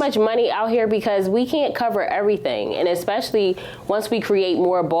 it's so much money out here because we can't cover everything. And especially once we create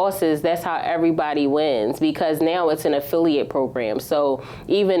more bosses, that's how everybody wins, because now it's an affiliate program. So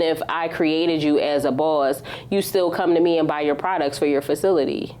even if I created you as a boss, you still come to me and buy your products for your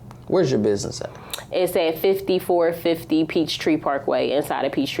facility. Where's your business at? It's at 5450 Peachtree Parkway inside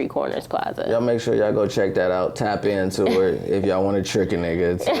of Peachtree Corners Plaza. Y'all make sure y'all go check that out. Tap into it if y'all want to trick a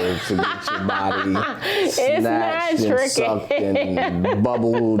nigga to get your body snatched and sucked and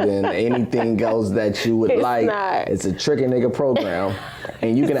bubbled and anything else that you would like. It's a trick a nigga program.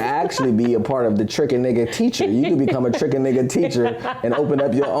 And you can actually be a part of the trick a nigga teacher. You can become a trick a nigga teacher and open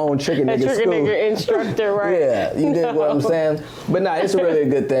up your own trick a nigga school. A trick a nigga instructor, right? Yeah, you dig what I'm saying? But nah, it's really a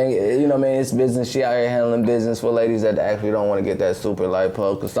good thing. You know what I mean? It's business. She out here handling business for ladies that actually don't want to get that super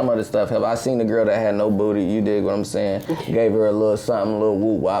lipo. Because some of the stuff, I seen the girl that had no booty, you dig what I'm saying? Gave her a little something, a little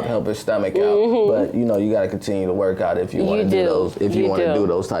whoop wop, help her stomach out. But you know, you got to continue to work out if you want to do those. If you want to do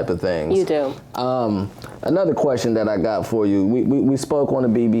those type of things. You do. Another question that I got for you. We spoke on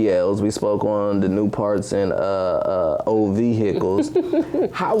the BBLs. We spoke on the new parts in old vehicles.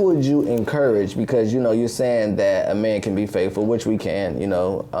 How would you encourage, because, you know, you're saying that a man can be faithful, which we can, you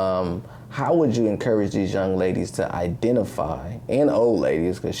know, how would you encourage these young ladies to identify, and old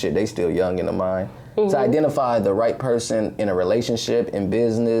ladies, because shit, they still young in the mind, to identify the right person in a relationship, in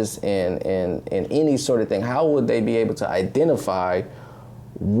business, in any sort of thing? How would they be able to identify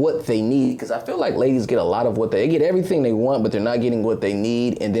what they need? Because I feel like ladies get a lot of what they get everything they want, but they're not getting what they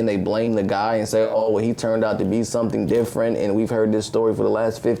need, and then they blame the guy and say, oh, well, he turned out to be something different, and we've heard this story for the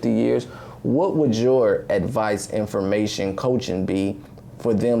last 50 years. What would your advice, information, coaching be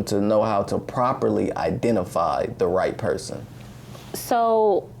for them to know how to properly identify the right person?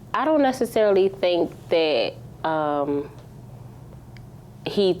 So I don't necessarily think that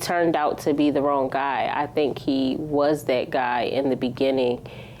he turned out to be the wrong guy. I think he was that guy in the beginning,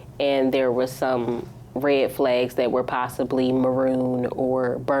 and there were some red flags that were possibly maroon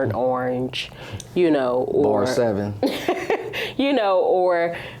or burnt orange, you know, or Bar 7. you know,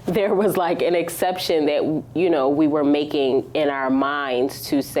 or there was like an exception that, you know, we were making in our minds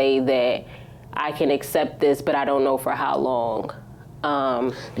to say that I can accept this, but I don't know for how long.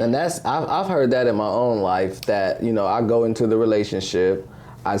 And I've heard that in my own life, that, you know, I go into the relationship,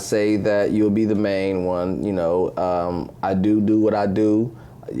 I say that you'll be the main one. You know, I do what I do.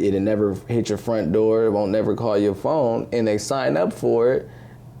 It'll never hit your front door. It won't never call your phone. And they sign up for it.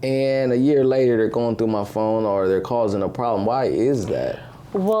 And a year later, they're going through my phone or they're causing a problem. Why is that?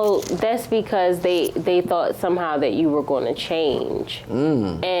 Well, that's because they thought somehow that you were going to change.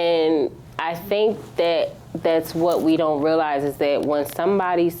 And I think that's what we don't realize is that when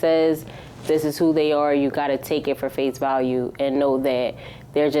somebody says this is who they are, you got to take it for face value and know that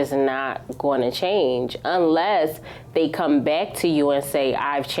they're just not going to change unless they come back to you and say,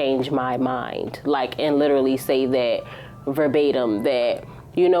 I've changed my mind. Like, and literally say that verbatim, that,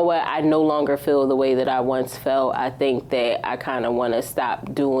 you know what, I no longer feel the way that I once felt. I think that I kind of want to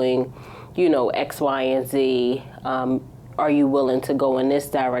stop doing, you know, X, Y, and Z. Are you willing to go in this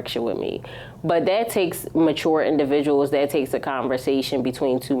direction with me? But that takes mature individuals. That takes a conversation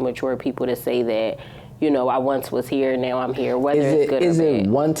between two mature people to say that, you know, I once was here, now I'm here, whether it's good or bad. Is it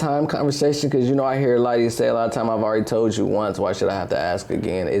one-time conversation? Because, you know, I hear a lot of you say a lot of time, I've already told you once, why should I have to ask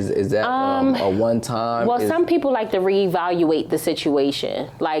again? Is that a one-time? Well, some people like to reevaluate the situation.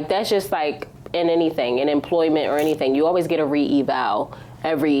 Like, that's just like in anything, in employment or anything. You always get a re-eval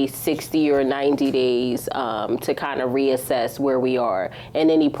every 60 or 90 days to kind of reassess where we are and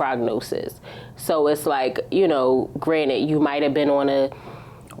any prognosis. So it's like, you know, granted, you might have been on a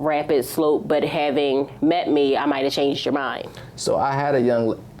rapid slope, but having met me, I might have changed your mind. So I had a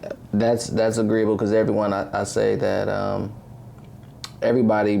young, that's agreeable, because everyone, I say that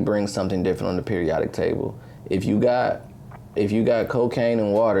everybody brings something different on the periodic table. If you got cocaine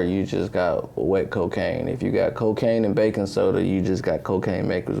and water, you just got wet cocaine. If you got cocaine and baking soda, you just got cocaine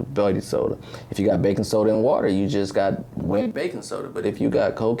makers with baking soda. If you got baking soda and water, you just got wet baking soda. But if you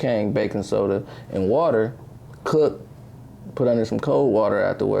got cocaine, baking soda, and water, cooked, put under some cold water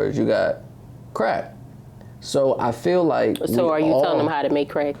afterwards, you got crack. So I feel like... So are you telling them how to make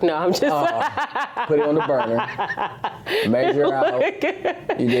crack? No, I'm just... put it on the burner. Measure out.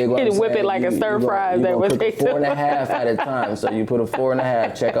 You dig what I'm saying? Whip it like a stir fry. That would take 4.5 at a time. So you put a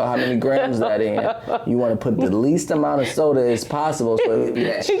 4.5. Check out how many grams that in. You want to put the least amount of soda as possible so it'll be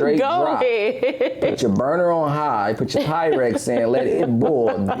that straight drop. Ahead. Put your burner on high. Put your Pyrex in. Let it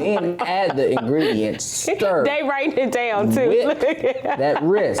boil. Then add the ingredients. Stir. They writing it down too. Whip that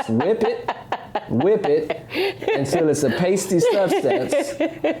wrist. Whip it until it's a pasty substance.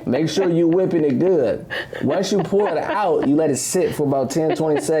 Make sure you whipping it good. Once you pour it out, you let it sit for about 10,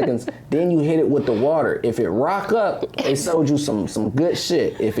 20 seconds. Then you hit it with the water. If it rock up, they sold you some good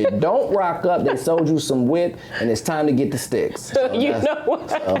shit. If it don't rock up, they sold you some whip, and it's time to get the sticks. So you know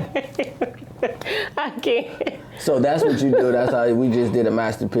what? I can't. So that's what you do. That's how we just did a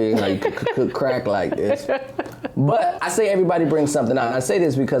Master Pig, how you cook crack like this. But I say everybody brings something out. I say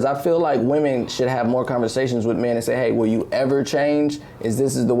this because I feel like women should have more conversations with men and say, hey, will you ever change?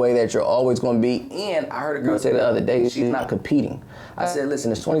 This is the way that you're always going to be? And I heard a girl say the other day, she's not competing. I said, listen,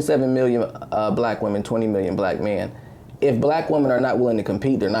 there's 27 million black women, 20 million black men. If black women are not willing to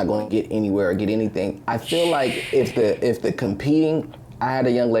compete, they're not going to get anywhere or get anything. I feel like if the competing, I had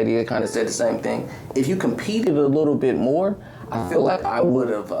a young lady that kind of said the same thing. If you competed a little bit more, I feel like I would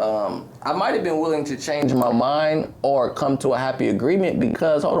have, I might have been willing to change my mind or come to a happy agreement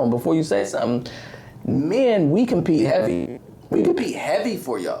because, hold on, before you say something, men, we compete heavy. We compete heavy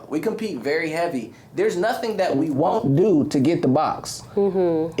for y'all. We compete very heavy. There's nothing that we won't do to get the box.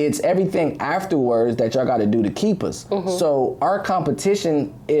 Mm-hmm. It's everything afterwards that y'all got to do to keep us. Mm-hmm. So our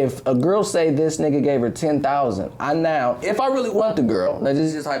competition, if a girl say this nigga gave her 10,000, if I really want the girl, now this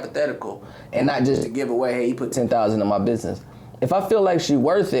is just hypothetical, and not just to give away, hey, he put 10,000 in my business. If I feel like she's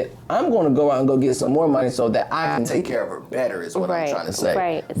worth it, I'm going to go out and go get some more money so that I can take care of her better is what I'm trying to say.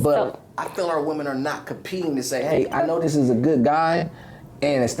 Right. But I feel our women are not competing to say, hey, I know this is a good guy,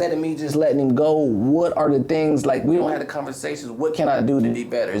 and instead of me just letting him go, what are the things, like we don't have the conversations, what can I do to be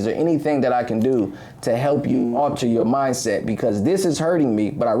better? Is there anything that I can do to help you alter your mindset? Because this is hurting me,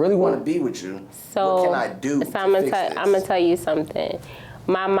 but I really want to be with you. So, what can I do so I'm going to tell you something.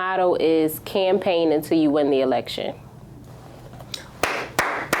 My motto is campaign until you win the election.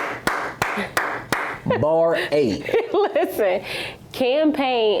 Bar 8. Listen,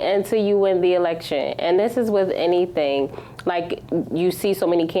 campaign until you win the election. And this is with anything. Like, you see so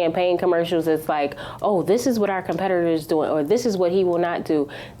many campaign commercials, it's like, oh, this is what our competitor is doing, or this is what he will not do.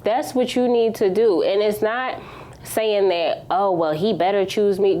 That's what you need to do. And it's not saying that, oh, well, he better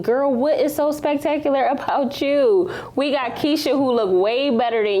choose me. Girl, what is so spectacular about you? We got Keisha who look way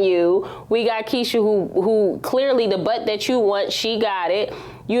better than you. We got Keisha who clearly the butt that you want, she got it.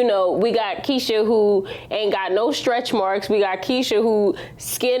 You know, we got Keisha who ain't got no stretch marks. We got Keisha who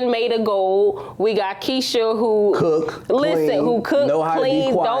skin made of gold. We got Keisha who cook,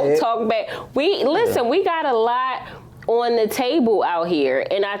 clean, don't talk back. We got a lot on the table out here,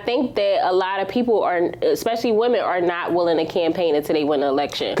 and I think that a lot of people are, especially women, are not willing to campaign until they win the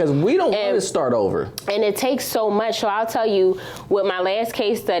election. Because we don't want to start over. And it takes so much. So I'll tell you with my last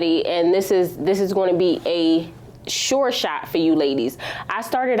case study, and this is going to be a sure shot for you ladies. I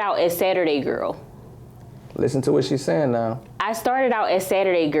started out as Saturday Girl. Listen to what she's saying now. I started out as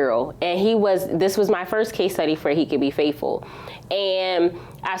Saturday Girl, and this was my first case study for He Could Be Faithful. And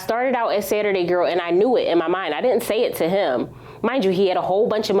I started out as Saturday Girl, and I knew it in my mind. I didn't say it to him. Mind you, he had a whole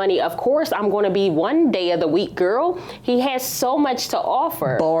bunch of money. Of course, I'm going to be one day of the week girl. He has so much to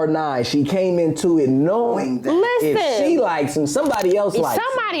offer. Bar nine, she came into it knowing that if she likes him, somebody else likes him.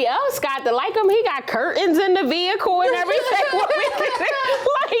 Somebody else got to like him. He got curtains in the vehicle and everything.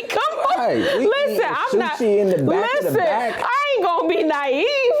 Like, come on. Right. Listen, I'm not. In the back listen, of the back. I ain't going to be naive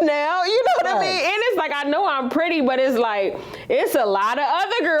now. You know what I mean? And it's like, I know I'm pretty, but it's like, it's a lot of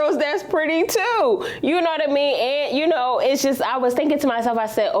other girls that's pretty too. You know what I mean? And, you know, it's just, I was thinking to myself, I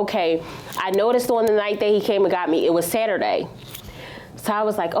said, okay, I noticed on the night that he came and got me, it was Saturday. So I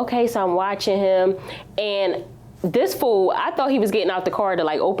was like, okay, so I'm watching him. And this fool, I thought he was getting out the car to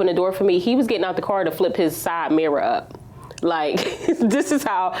like open the door for me. He was getting out the car to flip his side mirror up. Like, this is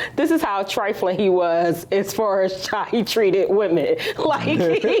how trifling he was as far as how he treated women. Like,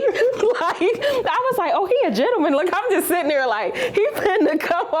 I was like, oh, he a gentleman. Look, I'm just sitting there like, he finna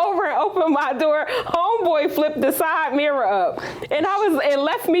come over and open my door. Homeboy flipped the side mirror up. And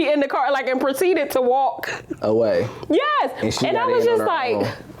left me in the car, like, and proceeded to walk away. Yes. And I was just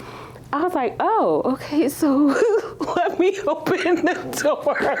like, oh, okay, so let me open the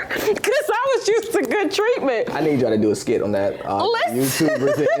door. Because I was used to good treatment. I need y'all to do a skit on that.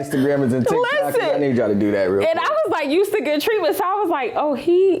 YouTubers and Instagrammers and TikTokers. I need y'all to do that real quick. And I was like used to good treatment. So I was like, oh,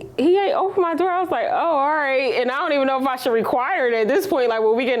 he ain't opened my door. I was like, oh, all right. And I don't even know if I should require it at this point. Like,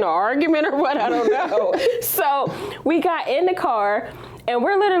 will we get in an argument or what? I don't know. So we got in the car. And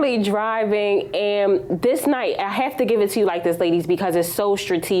we're literally driving, and this night, I have to give it to you like this, ladies, because it's so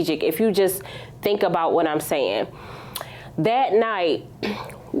strategic. If you just think about what I'm saying. That night,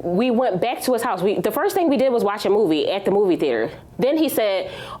 we went back to his house. The first thing we did was watch a movie at the movie theater. Then he said,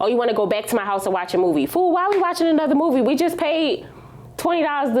 oh, you want to go back to my house and watch a movie? Fool, why are we watching another movie? We just paid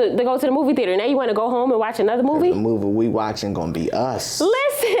 $20 to go to the movie theater. Now you want to go home and watch another movie? The movie we watching gonna be us.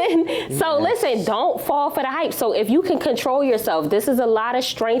 Listen, don't fall for the hype. So if you can control yourself, this is a lot of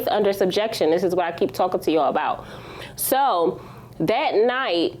strength under subjection. This is what I keep talking to y'all about. So that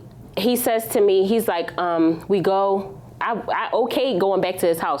night, he says to me, he's like, we go. I okayed going back to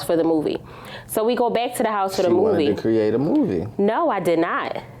his house for the movie. So we go back to the house for the movie. You wanted to create a movie. No, I did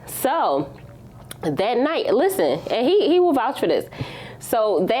not. So that night, listen, and he will vouch for this.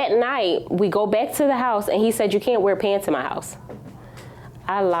 So that night, we go back to the house, and he said, you can't wear pants in my house.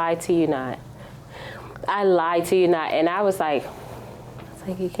 I lied to you not. And I was like,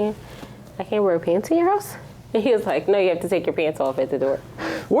 I can't wear pants in your house? And he was like, no, you have to take your pants off at the door.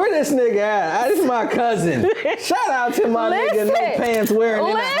 Where this nigga at? This is my cousin. Shout out to my nigga, no pants wearing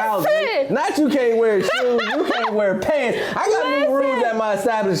in the house. Not you can't wear shoes, you can't wear pants. I got new rules at my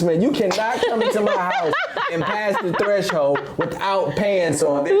establishment. You cannot come into my house and pass the threshold without pants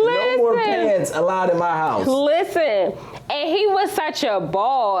on. There's no more pants allowed in my house. Listen, and he was such a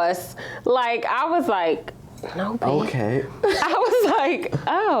boss. Like, I was like, no pants. Okay. I was like,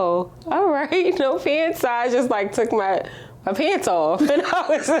 oh, all right, no pants. So I just like took my pants off. And I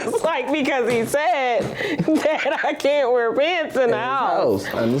was just like, because he said that I can't wear pants in the house.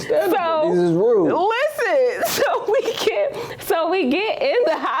 Understandable. So, this is rude. Listen, so we get in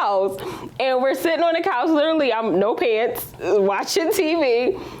the house and we're sitting on the couch, literally, I'm no pants, watching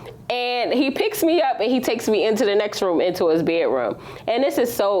TV. And he picks me up and he takes me into the next room, into his bedroom. And this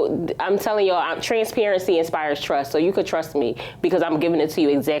is so, I'm telling y'all, transparency inspires trust. So you could trust me because I'm giving it to you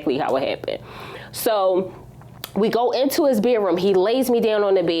exactly how it happened. So we go into his bedroom. He lays me down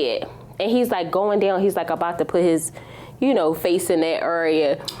on the bed. And he's like going down. He's like about to put his, face in that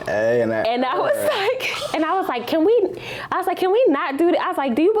area. Hey, and I was like, can we not do that? I was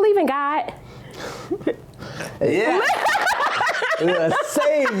like, do you believe in God? Yeah. The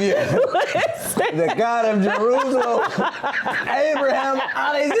Savior, the God of Jerusalem, Abraham,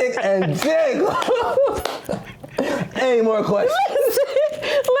 Isaac, and Jacob. Any more questions?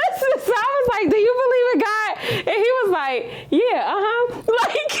 Listen, so I was like, do you believe in God? And like, yeah,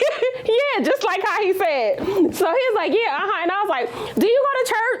 like, yeah, just like how he said. So he was like, yeah, and I was like, do you go to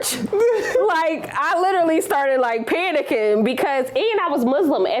church? Like, I literally started like panicking because, and I was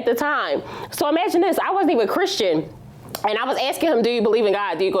Muslim at the time. So imagine this, I wasn't even Christian. And I was asking him, do you believe in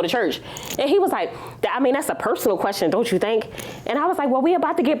God? Do you go to church? And he was like, I mean, that's a personal question, don't you think? And I was like, well, we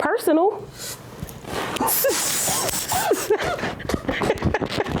about to get personal.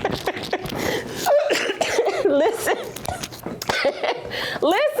 Listen.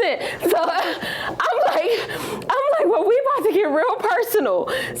 So I'm like, well, we about to get real personal.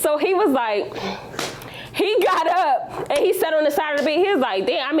 So he was like, he got up and he sat on the side of the bed. He was like,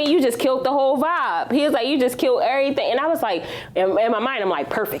 damn, I mean, you just killed the whole vibe. He was like, you just killed everything. And I was like, in my mind, I'm like,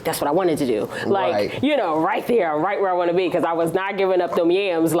 perfect. That's what I wanted to do. Like, right. You know, right there, right where I want to be. Because I was not giving up them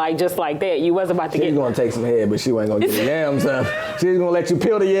yams like just like that. You was about to get. She's going to take some head, but she wasn't going to get the yams up. She's going to let you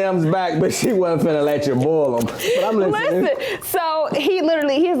peel the yams back, but she wasn't finna let you boil them. But I'm listening. Listen, so he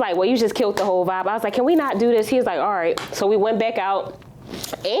was like, well, you just killed the whole vibe. I was like, can we not do this? He was like, all right. So we went back out.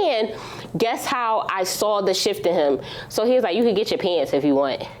 And guess how I saw the shift in him? So he was like, you can get your pants if you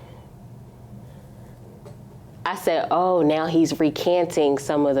want. I said, oh, now he's recanting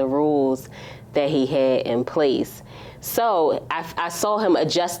some of the rules that he had in place. So I saw him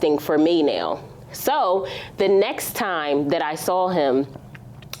adjusting for me now. So the next time that I saw him,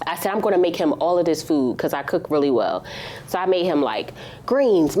 I said, I'm going to make him all of this food because I cook really well. So I made him like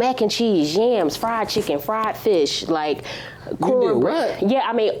greens, mac and cheese, yams, fried chicken, fried fish, like cornbread. Yeah,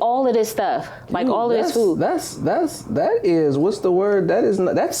 I made all of this stuff, like all of this food. That is, what's the word?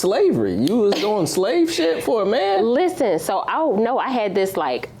 That's slavery. You was doing slave shit for a man? Listen, so I had this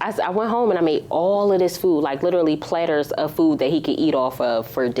like, I went home and I made all of this food, like literally platters of food that he could eat off of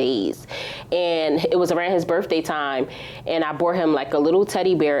for days. And it was around his birthday time and I bought him like a little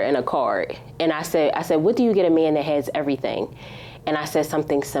teddy bear and a card. And I said, what do you get a man that has everything? And I said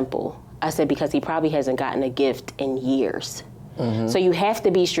something simple. I said, because he probably hasn't gotten a gift in years. Mm-hmm. So you have to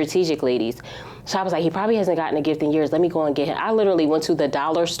be strategic, ladies. So I was like, he probably hasn't gotten a gift in years. Let me go and get him. I literally went to the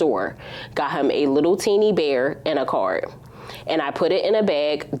dollar store, got him a little teeny bear and a card. And I put it in a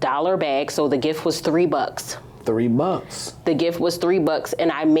bag, dollar bag. So the gift was $3. $3. The gift was $3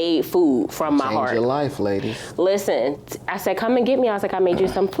 and I made food from my heart. Change your life, ladies. Listen, I said, come and get me. I was like, I made you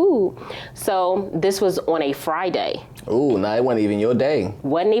some food. So this was on a Friday. Ooh, now it wasn't even your day.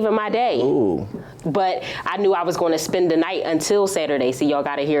 Wasn't even my day. Ooh. But I knew I was going to spend the night until Saturday. So y'all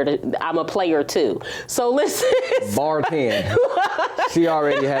got to hear I'm a player too. So listen. Bar 10. She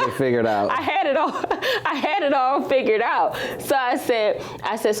already had it figured out. I had it all figured out. So I said,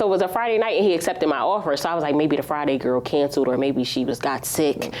 so it was a Friday night and he accepted my offer. So I was like, maybe the Friday girl canceled or maybe she got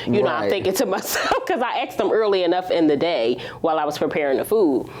sick. You know, I'm thinking to myself because I asked him early enough in the day while I was preparing the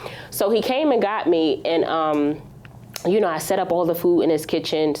food. So he came and got me and, you know, I set up all the food in his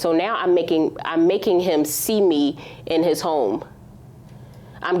kitchen. So now I'm making him see me in his home.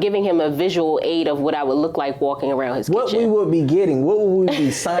 I'm giving him a visual aid of what I would look like walking around his kitchen. What we would be getting, what would we be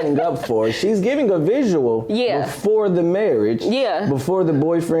signing up for? She's giving a visual before the marriage, before the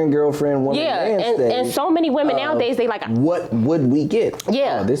boyfriend, girlfriend, woman, man stage. And so many women nowadays, they like... What would we get?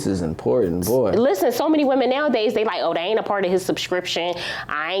 Yeah. Oh, this is important, boy. Listen, so many women nowadays, they like, oh, they ain't a part of his subscription.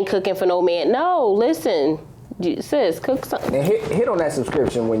 I ain't cooking for no man. No, listen. Sis, cook something. And hit on that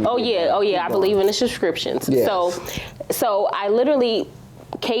subscription when you... Oh, yeah. I believe in the subscriptions. Yes. So I literally...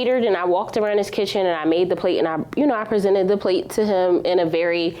 catered and I walked around his kitchen and I made the plate and I presented the plate to him in a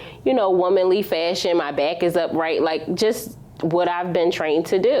very, womanly fashion. My back is upright, like just what I've been trained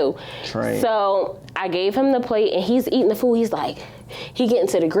to do. So I gave him the plate and he's eating the food. He's like, he getting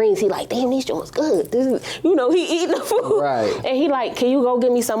to the greens. He like, damn, these joints good. This is, he eating the food. Right. And he like, can you go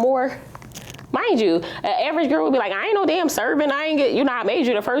get me some more? Mind you, an average girl would be like, I ain't no damn serving. I ain't get, I made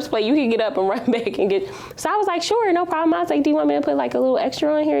you the first plate. You can get up and run back and get. So I was like, sure, no problem. I was like, do you want me to put like a little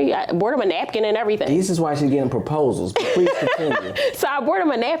extra on here? I bought him a napkin and everything. This is why she's getting proposals. Please continue. So I bought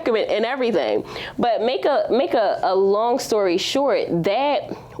him a napkin and everything. But make a long story short,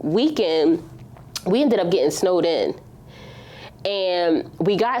 that weekend, we ended up getting snowed in. And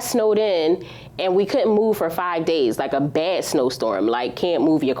we got snowed in and we couldn't move for 5 days, like a bad snowstorm, like can't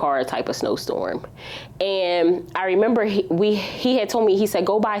move your car type of snowstorm. And I remember he had told me, he said,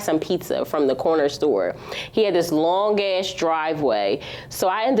 go buy some pizza from the corner store. He had this long ass driveway. So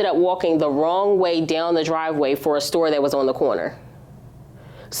I ended up walking the wrong way down the driveway for a store that was on the corner.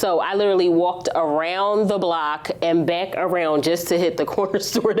 So I literally walked around the block and back around just to hit the corner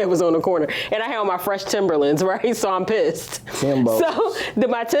store that was on the corner. And I had on my fresh Timberlands, right? So I'm pissed. Timbo. So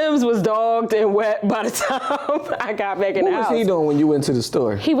my Timbs was dogged and wet by the time I got back in the house. What was he doing when you went to the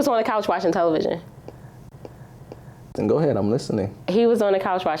store? He was on the couch watching television. And go ahead, I'm listening. He was on the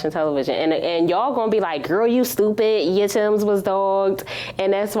couch watching television, and y'all gonna be like, "Girl, you stupid. Your Tim's was dogged,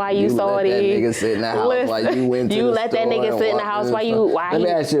 and that's why you saw let it." that nigga sit in the house while you went to you the let that store nigga and sit in the walked house in while you. store. Why Let me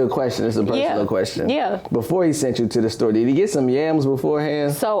he, ask you a question. It's a personal question. Yeah. Before he sent you to the store, did he get some yams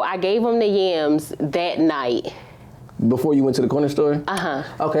beforehand? So I gave him the yams that night. Before you went to the corner store?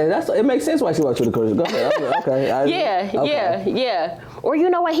 Okay, it makes sense why she walked to the corner store. Go ahead. Okay. Yeah. Or you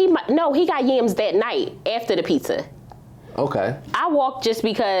know what? He got yams that night after the pizza. Okay. I walked just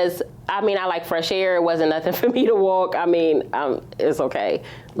because, I like fresh air. It wasn't nothing for me to walk. It's okay.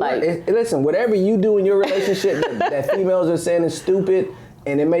 Listen, whatever you do in your relationship that females are saying is stupid,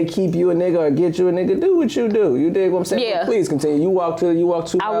 and it may keep you a nigga or get you a nigga, do what you do. You dig what I'm saying? Yeah. But please continue. You walk 2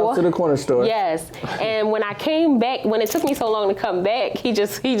 miles to the corner store. Yes. And when I came back, when it took me so long to come back, he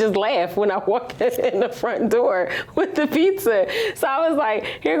just laughed when I walked in the front door with the pizza. So I was like,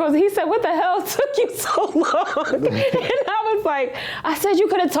 here goes. He said, what the hell took you so long? And I was like, I said, you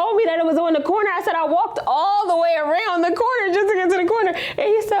could have told me that it was on the corner. I said, I walked all the way around the corner just to get to the corner.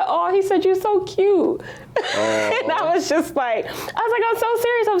 And he said, you're so cute. And I was just like, I'm so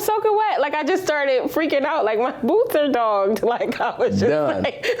serious. I'm soaking wet. Like, I just started freaking out. Like, my boots are dogged. Like, I was just Done.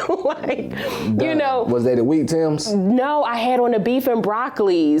 Was they the wheat Tims? No, I had on the beef and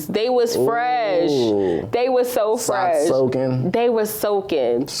broccolis. They was fresh. Ooh. They was so fresh. Soaking. They was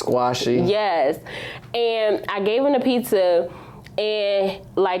soaking. Squashy. Yes. And I gave him the pizza, and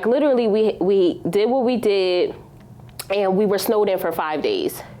like literally we did what we did, and we were snowed in for 5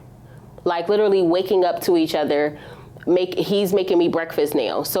 days. Like literally waking up to each other. He's making me breakfast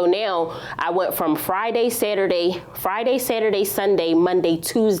now. So now I went from Friday, Saturday, Sunday, Monday,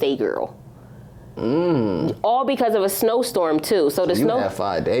 Tuesday, girl. All because of a snowstorm too. So the you had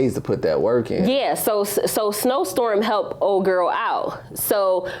 5 days to put that work in. Yeah. So snowstorm helped old girl out.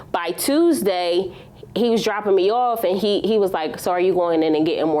 So by Tuesday, he was dropping me off, and he was like, "So are you going in and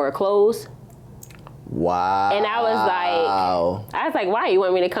getting more clothes?" Wow. And I was like, why? You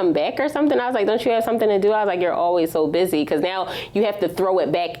want me to come back or something? I was like, don't you have something to do? I was like, you're always so busy. Because now you have to throw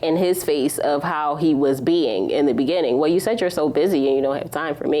it back in his face of how he was being in the beginning. Well, you said you're so busy and you don't have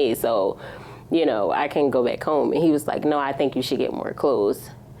time for me. So, I can go back home. And he was like, no, I think you should get more clothes.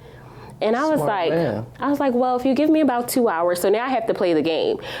 And I was like, well, if you give me about 2 hours, so now I have to play the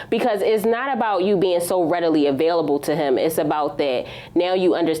game, because it's not about you being so readily available to him. It's about that now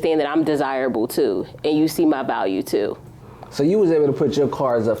you understand that I'm desirable too, and you see my value too. So you was able to put your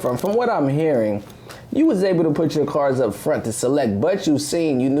cards up front. From what I'm hearing, you was able to put your cards up front to select, but you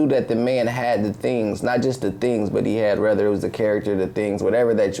knew that the man had the things, not just the things, but he had, whether it was the character, the things,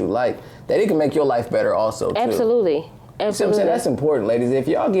 whatever that you like, that he can make your life better also too. Absolutely. See what I'm saying? That's important, ladies. If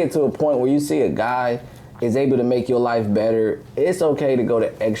y'all get to a point where you see a guy is able to make your life better, it's okay to go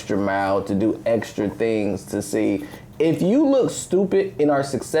the extra mile, to do extra things, to see. If you look stupid and are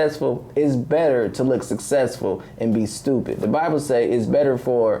successful, it's better to look successful and be stupid. The Bible says it's better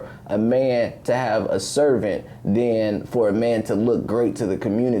for a man to have a servant than for a man to look great to the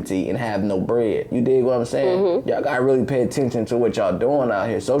community and have no bread. You dig what I'm saying? Mm-hmm. Y'all gotta really pay attention to what y'all doing out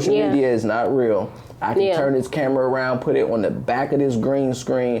here. Social media is not real. I can turn this camera around, put it on the back of this green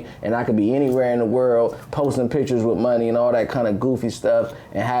screen, and I could be anywhere in the world posting pictures with money and all that kind of goofy stuff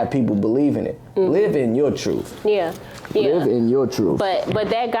and have people believe in it. Mm-hmm. Live in your truth. Yeah. Live in your truth. But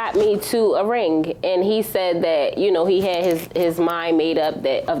that got me to a ring, and he said that, he had his mind made up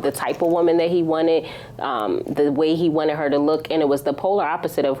that of the type of woman that he wanted, the way he wanted her to look, and it was the polar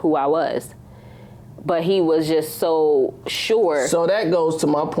opposite of who I was. But he was just so sure. So that goes to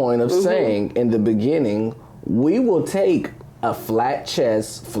my point of saying in the beginning, we will take a flat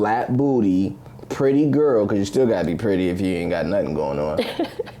chest, flat booty, pretty girl, because you still got to be pretty if you ain't got nothing going on.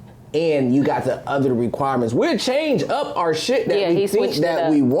 And you got the other requirements. We'll change up our shit that we think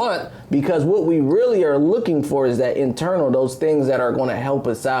that we want, because what we really are looking for is that internal, those things that are going to help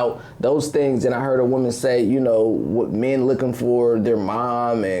us out, those things. And I heard a woman say, what men looking for their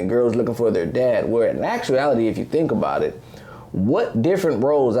mom and girls looking for their dad, where in actuality, if you think about it, what different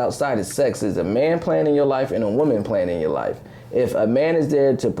roles outside of sex is a man playing in your life and a woman playing in your life? If a man is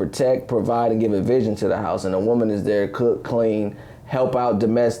there to protect, provide, and give a vision to the house, and a woman is there to cook, clean, help out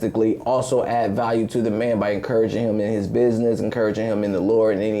domestically, also add value to the man by encouraging him in his business, encouraging him in the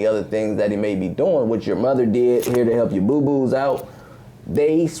Lord and any other things that he may be doing, which your mother did, here to help your boo-boos out.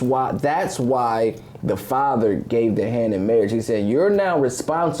 That's why the father gave the hand in marriage. He said, you're now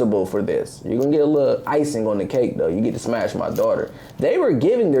responsible for this. You're going to get a little icing on the cake, though. You get to smash my daughter. They were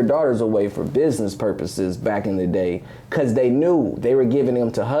giving their daughters away for business purposes back in the day because they knew they were giving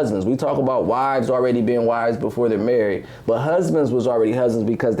them to husbands. We talk about wives already being wives before they're married, but husbands was already husbands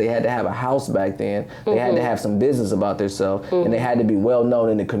because they had to have a house back then. They had to have some business about themselves, and they had to be well known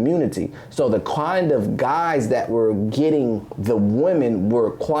in the community. So the kind of guys that were getting the women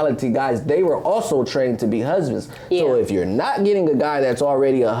were quality guys. They were also trained to be husbands. So if you're not getting a guy that's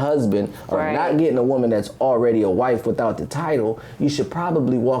already a husband or not getting a woman that's already a wife without the title, you should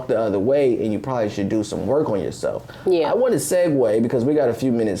probably walk the other way, and you probably should do some work on yourself. I want to segue because we got a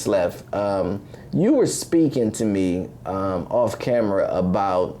few minutes left. You were speaking to me off camera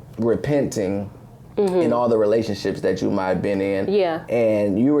about repenting in all the relationships that you might have been in.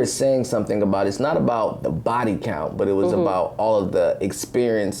 And you were saying something about it's not about the body count, but it was about all of the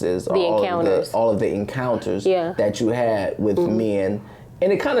experiences, all of the encounters that you had with men.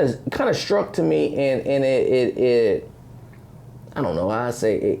 And it kind of struck to me, and it I don't know, I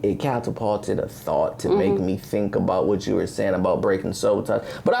say it catapulted a thought to make me think about what you were saying about breaking soul ties.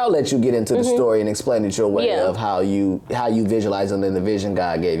 But I'll let you get into the story and explain it your way of how you visualize and then the vision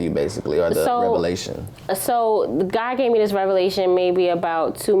God gave you, basically, or the revelation. So God gave me this revelation maybe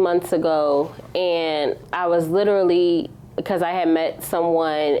about 2 months ago, and I was literally, because I had met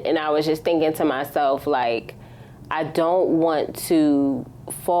someone, and I was just thinking to myself, like, I don't want to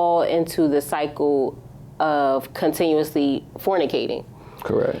fall into the cycle of continuously fornicating.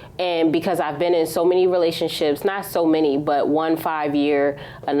 Correct. And because I've been in so many relationships, not so many, but 1 5-year,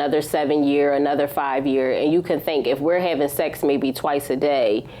 another 7-year, another 5-year, and you can think if we're having sex maybe twice a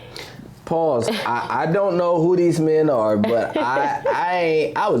day. Pause. I don't know who these men are, but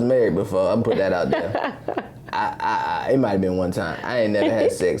I was married before. I'm putting that out there. It might have been one time. I ain't never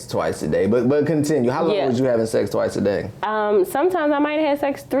had sex twice a day. But continue. How long was you having sex twice a day? Sometimes I might have had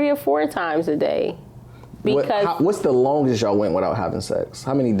sex 3 or 4 times a day. Because what's the longest y'all went without having sex?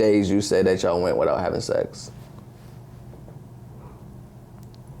 How many days you said that y'all went without having sex?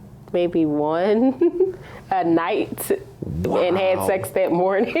 Maybe 1 a night. Wow. And had sex that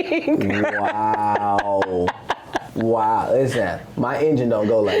morning. Wow. Listen, my engine don't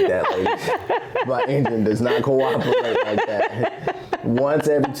go like that, ladies. My engine does not cooperate like that. Once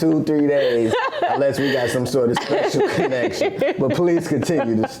every 2-3 days, unless we got some sort of special connection. But please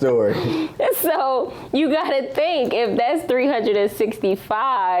continue the story. So you gotta think, if that's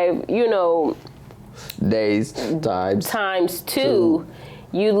 365, days times two,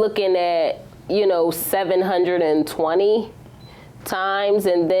 you looking at 720 times,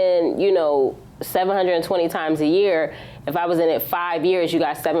 and then 720 times a year. If I was in it 5 years, you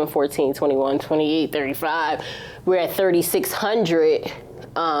got 7, 14, 21, 28, 35. We're at 3,600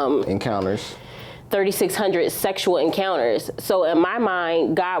 encounters. 3,600 sexual encounters. So in my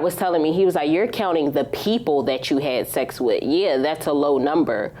mind, God was telling me, he was like, you're counting the people that you had sex with. Yeah, that's a low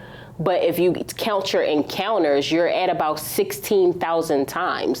number. But if you count your encounters, you're at about 16,000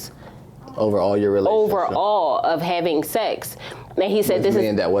 times. Over all your relationships? Overall of having sex. And he said, with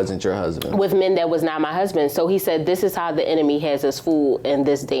men that wasn't your husband. With men that was not my husband. So he said, this is how the enemy has us fooled in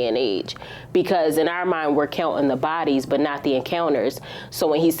this day and age. Because in our mind, we're counting the bodies, but not the encounters. So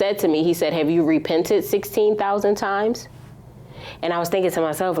when he said to me, he said, have you repented 16,000 times? And I was thinking to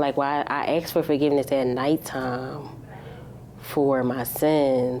myself, like, well, I asked for forgiveness at nighttime for my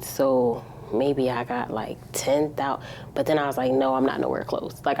sins. So maybe I got like 10,000. But then I was like, no, I'm not nowhere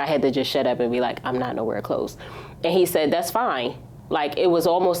close. Like, I had to just shut up and be like, I'm not nowhere close. And he said, that's fine. Like, it was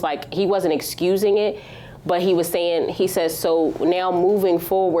almost like he wasn't excusing it, but he was saying, he says, so now moving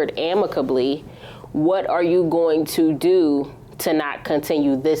forward amicably, what are you going to do to not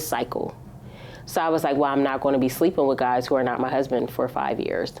continue this cycle? So I was like, well, I'm not going to be sleeping with guys who are not my husband for 5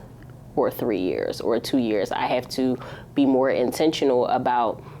 years or 3 years or 2 years. I have to be more intentional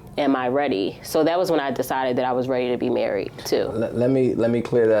about, am I ready? So that was when I decided that I was ready to be married too. Let me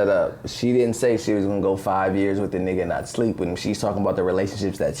clear that up. She didn't say she was gonna go 5 years with the nigga and not sleep with him. She's talking about the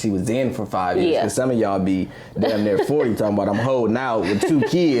relationships that she was in for 5 years. Because some of y'all be damn near 40 talking about I'm holding out with 2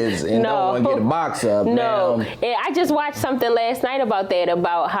 kids and don't want to get a box up. No, I just watched something last night about that,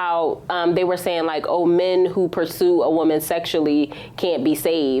 about how they were saying like, oh, men who pursue a woman sexually can't be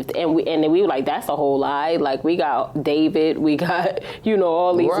saved, and we were like, that's a whole lie. Like, we got David, we got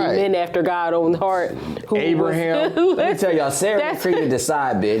all these Right. men after God's own heart. Abraham. Let me tell y'all, Sarah created the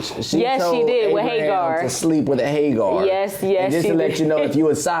side bitch. Yes, she did, with Abraham Hagar. to sleep with a Hagar. Yes, And just she to let did. you know, if you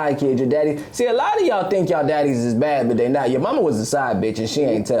a side kid, your daddy. See, a lot of y'all think y'all daddies is bad, but they not. Your mama was a side bitch, and she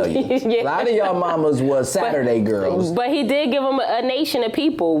ain't tell you. Yeah. A lot of y'all mamas was Saturday girls. But he did give him a nation of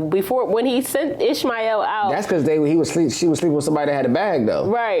people before when he sent Ishmael out. That's because she was sleeping with somebody that had a bag though.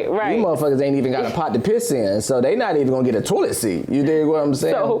 Right. You motherfuckers ain't even got a pot to piss in, so they not even gonna get a toilet seat. You dig what I'm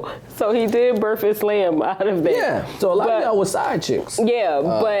saying? So he did birth Islam out of that. Yeah. So a lot of y'all was side chicks. Yeah,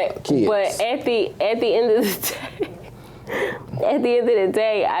 kids. but at the end of the day, at the end of the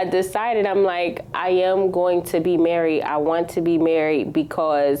day, I decided I'm like, I am going to be married. I want to be married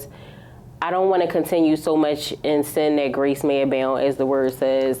because I don't want to continue so much in sin that grace may abound, as the word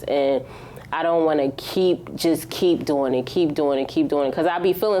says, and I don't want to keep doing it, because I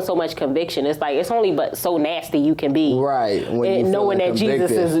be feeling so much conviction. It's like, it's only but so nasty you can be, Right? When you knowing that convicted.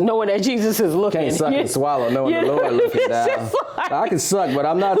 Jesus is looking. Can't suck and swallow knowing the Lord looking down. I can suck, but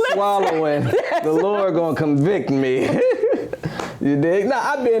I'm not swallowing. The Lord gonna convict me. You dig? Nah,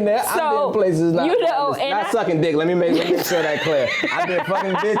 I've been there. I've been places not sucking dick. Let me make sure that clear. I've been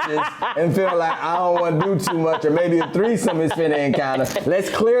fucking bitches and feel like I don't want to do too much, or maybe a threesome is finna encounter.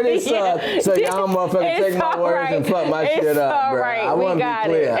 Let's clear this up so y'all motherfuckers take my words and fuck my shit up, bro. I want to be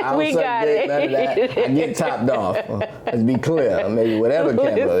clear. I don't suck dick, none of that. I get topped off. Let's be clear. Maybe whatever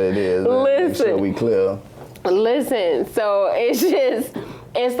candle it is. Make sure we clear. Listen, so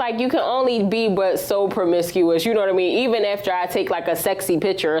it's like you can only be but so promiscuous, you know what I mean? Even after I take like a sexy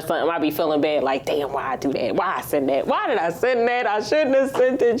picture or something, I be feeling bad, like, damn, why I do that? Why I send that? Why did I send that? I shouldn't have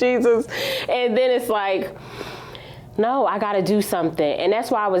sent it, Jesus. And then it's like, no, I gotta do something. And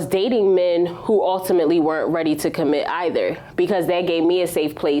that's why I was dating men who ultimately weren't ready to commit either, because that gave me a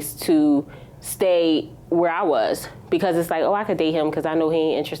safe place to stay where I was. Because it's like, oh, I could date him because I know he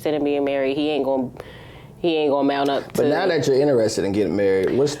ain't interested in being married. He ain't gonna mount up to... But now that you're interested in getting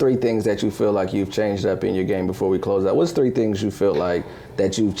married, what's 3 things that you feel like you've changed up in your game before we close out? What's 3 things you feel like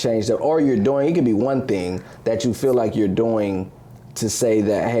that you've changed up, or you're doing? It could be one thing that you feel like you're doing to say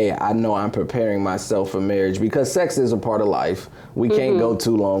that, hey, I know I'm preparing myself for marriage, because sex is a part of life. We can't go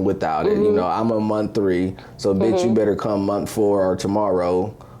too long without it. You know, I'm on month 3, so bitch, you better come month 4 or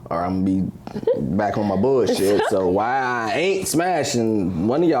tomorrow, or I'm gonna be back on my bullshit. So why I ain't smashing,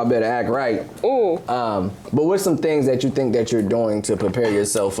 one of y'all better act right. But what's some things that you think that you're doing to prepare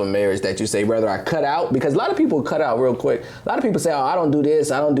yourself for marriage that you say, whether I cut out? Because a lot of people cut out real quick. A lot of people say, oh, I don't do this,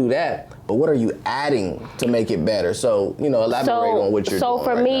 I don't do that. But what are you adding to make it better? So, elaborate on what you're doing. So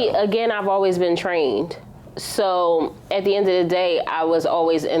for me, again, I've always been trained. So at the end of the day, I was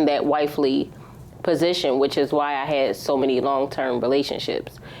always in that wifely position, which is why I had so many long-term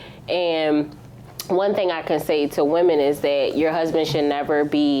relationships. And one thing I can say to women is that your husband should never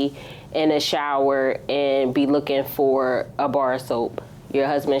be in a shower and be looking for a bar of soap. Your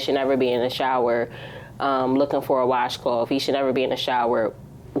husband should never be in a shower looking for a washcloth. He should never be in a shower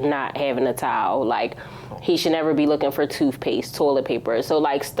not having a towel. Like, he should never be looking for toothpaste, toilet paper. So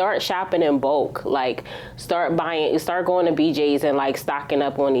like, start shopping in bulk. Like, start going to BJ's and like stocking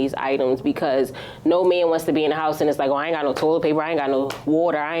up on these items, because no man wants to be in the house and it's like, oh, I ain't got no toilet paper, I ain't got no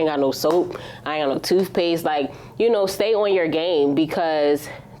water, I ain't got no soap, I ain't got no toothpaste. Like, stay on your game, because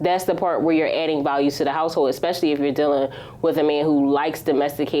that's the part where you're adding value to the household, especially if you're dealing with a man who likes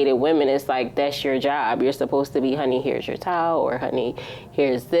domesticated women. It's like, that's your job. You're supposed to be, honey, here's your towel, or honey,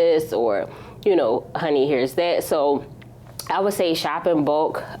 here's this, or, honey, here's that. So I would say shop in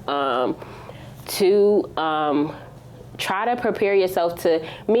bulk. 2, try to prepare yourself to,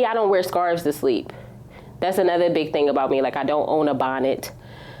 me, I don't wear scarves to sleep. That's another big thing about me. Like, I don't own a bonnet.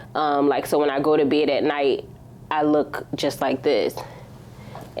 So when I go to bed at night, I look just like this.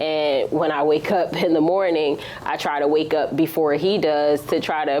 And when I wake up in the morning, I try to wake up before he does to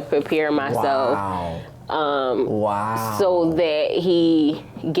try to prepare myself. Wow. So that he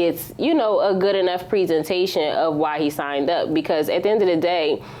gets, a good enough presentation of why he signed up. Because at the end of the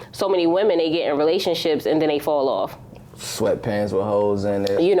day, so many women, they get in relationships and then they fall off. Sweatpants with holes in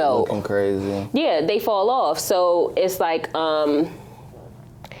it, looking crazy. Yeah, they fall off. So it's like,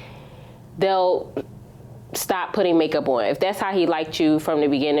 they'll stop putting makeup on. If that's how he liked you from the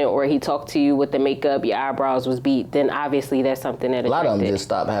beginning, or he talked to you with the makeup, your eyebrows was beat, then obviously that's something that a lot of them just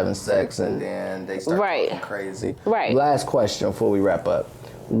stop having sex and then they start talking crazy. Right. Last question before we wrap up.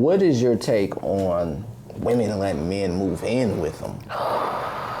 What is your take on women letting men move in with them?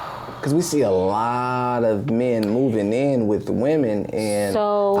 Because we see a lot of men moving in with women, and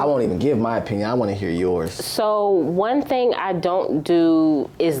I won't even give my opinion. I want to hear yours. So one thing I don't do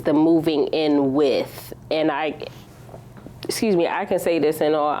is the moving in with. And I can say this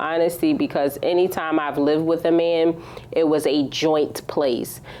in all honesty because anytime I've lived with a man, it was a joint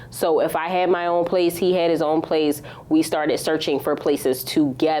place. So if I had my own place, he had his own place, we started searching for places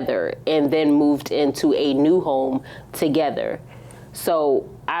together and then moved into a new home together. So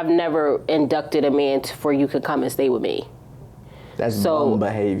I've never inducted a man for you could come and stay with me. That's bum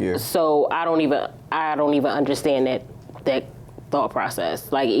behavior. So I don't even understand that thought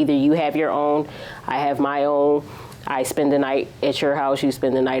process. Like either you have your own, I have my own. I spend the night at your house, you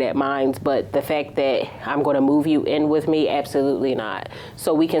spend the night at mine. But the fact that I'm going to move you in with me, absolutely not.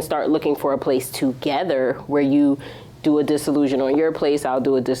 So we can start looking for a place together where you do a dissolution on your place, I'll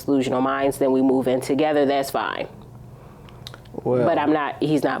do a dissolution on mine, then we move in together. That's fine. Well, but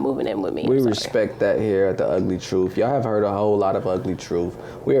he's not moving in with me. We respect that here at The Ugly Truth. Y'all have heard a whole lot of ugly truth.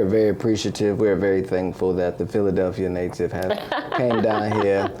 We are very appreciative. We are very thankful that the Philadelphia native has came down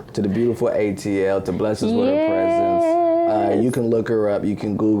here to the beautiful ATL to bless us with her presence. You can look her up. You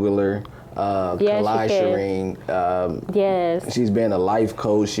can Google her. Kalai Shireen. Yes. She's been a life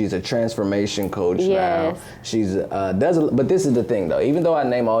coach. She's a transformation coach now. She's but this is the thing though. Even though I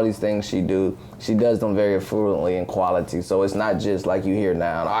name all these things she does them very fluently in quality. So it's not just like you hear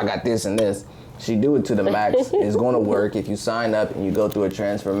now, I got this and this. She do it to the max. It's going to work. If you sign up and you go through a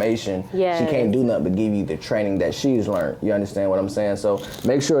transformation, she can't do nothing but give you the training that she's learned. You understand what I'm saying? So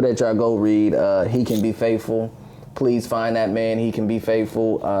make sure that y'all go read He Can Be Faithful. Please find that man. He can be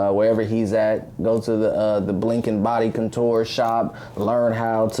faithful wherever he's at. Go to the Blinking Body Contour shop. Learn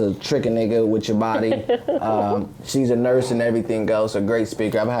how to trick a nigga with your body. She's a nurse and everything else. A great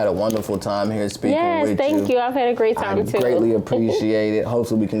speaker. I've had a wonderful time here speaking with you. Yes, thank you. I've had a great time too. I greatly appreciate it.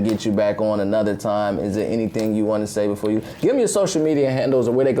 Hopefully we can get you back on another time. Is there anything you want to say before you? Give them your social media handles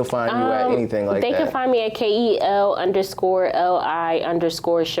or where they can find you at, anything like that. They can find me at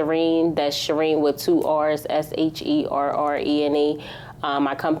KEL_LI_Shireen. That's Shireen with 2 R's, SHERRENE.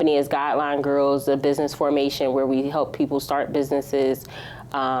 My company is Guideline Girls, a business formation where we help people start businesses,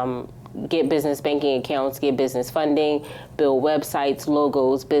 get business banking accounts, get business funding, build websites,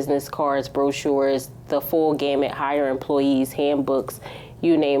 logos, business cards, brochures, the full gamut, hire employees, handbooks,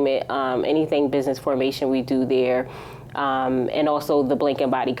 you name it, anything business formation we do there. And also the Blinking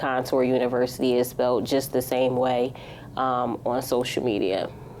Body Contour University is spelled just the same way on social media.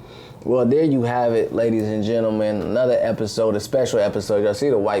 Well, there you have it, ladies and gentlemen. Another episode, a special episode. Y'all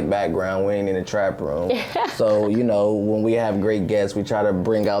see the white background. We ain't in the trap room. So, when we have great guests, we try to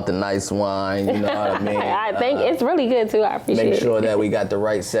bring out the nice wine. You know what I mean? I think it's really good, too. I appreciate it. Make sure that we got the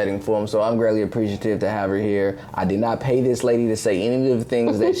right setting for them. So I'm greatly appreciative to have her here. I did not pay this lady to say any of the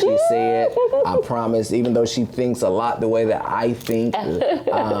things that she said. I promise, even though she thinks a lot the way that I think,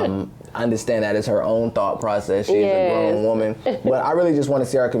 understand that it's her own thought process. She's a grown woman. But I really just want to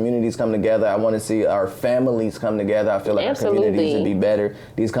see our communities come together. I want to see our families come together. I feel like our communities would be better.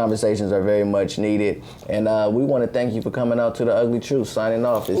 These conversations are very much needed. And we want to thank you for coming out to The Ugly Truth. Signing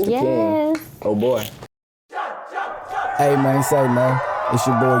off. It's the King. Oh, boy. Hey, man. It's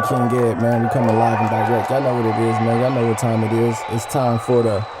your boy, King Ed, man. We coming live and direct. Y'all know what it is, man. Y'all know what time it is. It's time for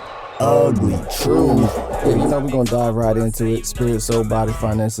The Ugly Truth. Yeah, we're going to dive right into it. Spirit, soul, body,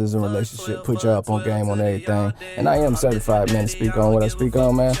 finances, and relationship. Put you up on game on everything. And I am certified, man, to speak on what I speak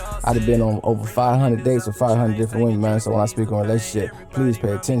on, man. I'd have been on over 500 dates with 500 different women, man. So when I speak on relationship, please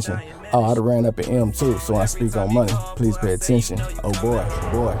pay attention. Oh, I'd have ran up an M, too. So when I speak on money, please pay attention. Oh, boy.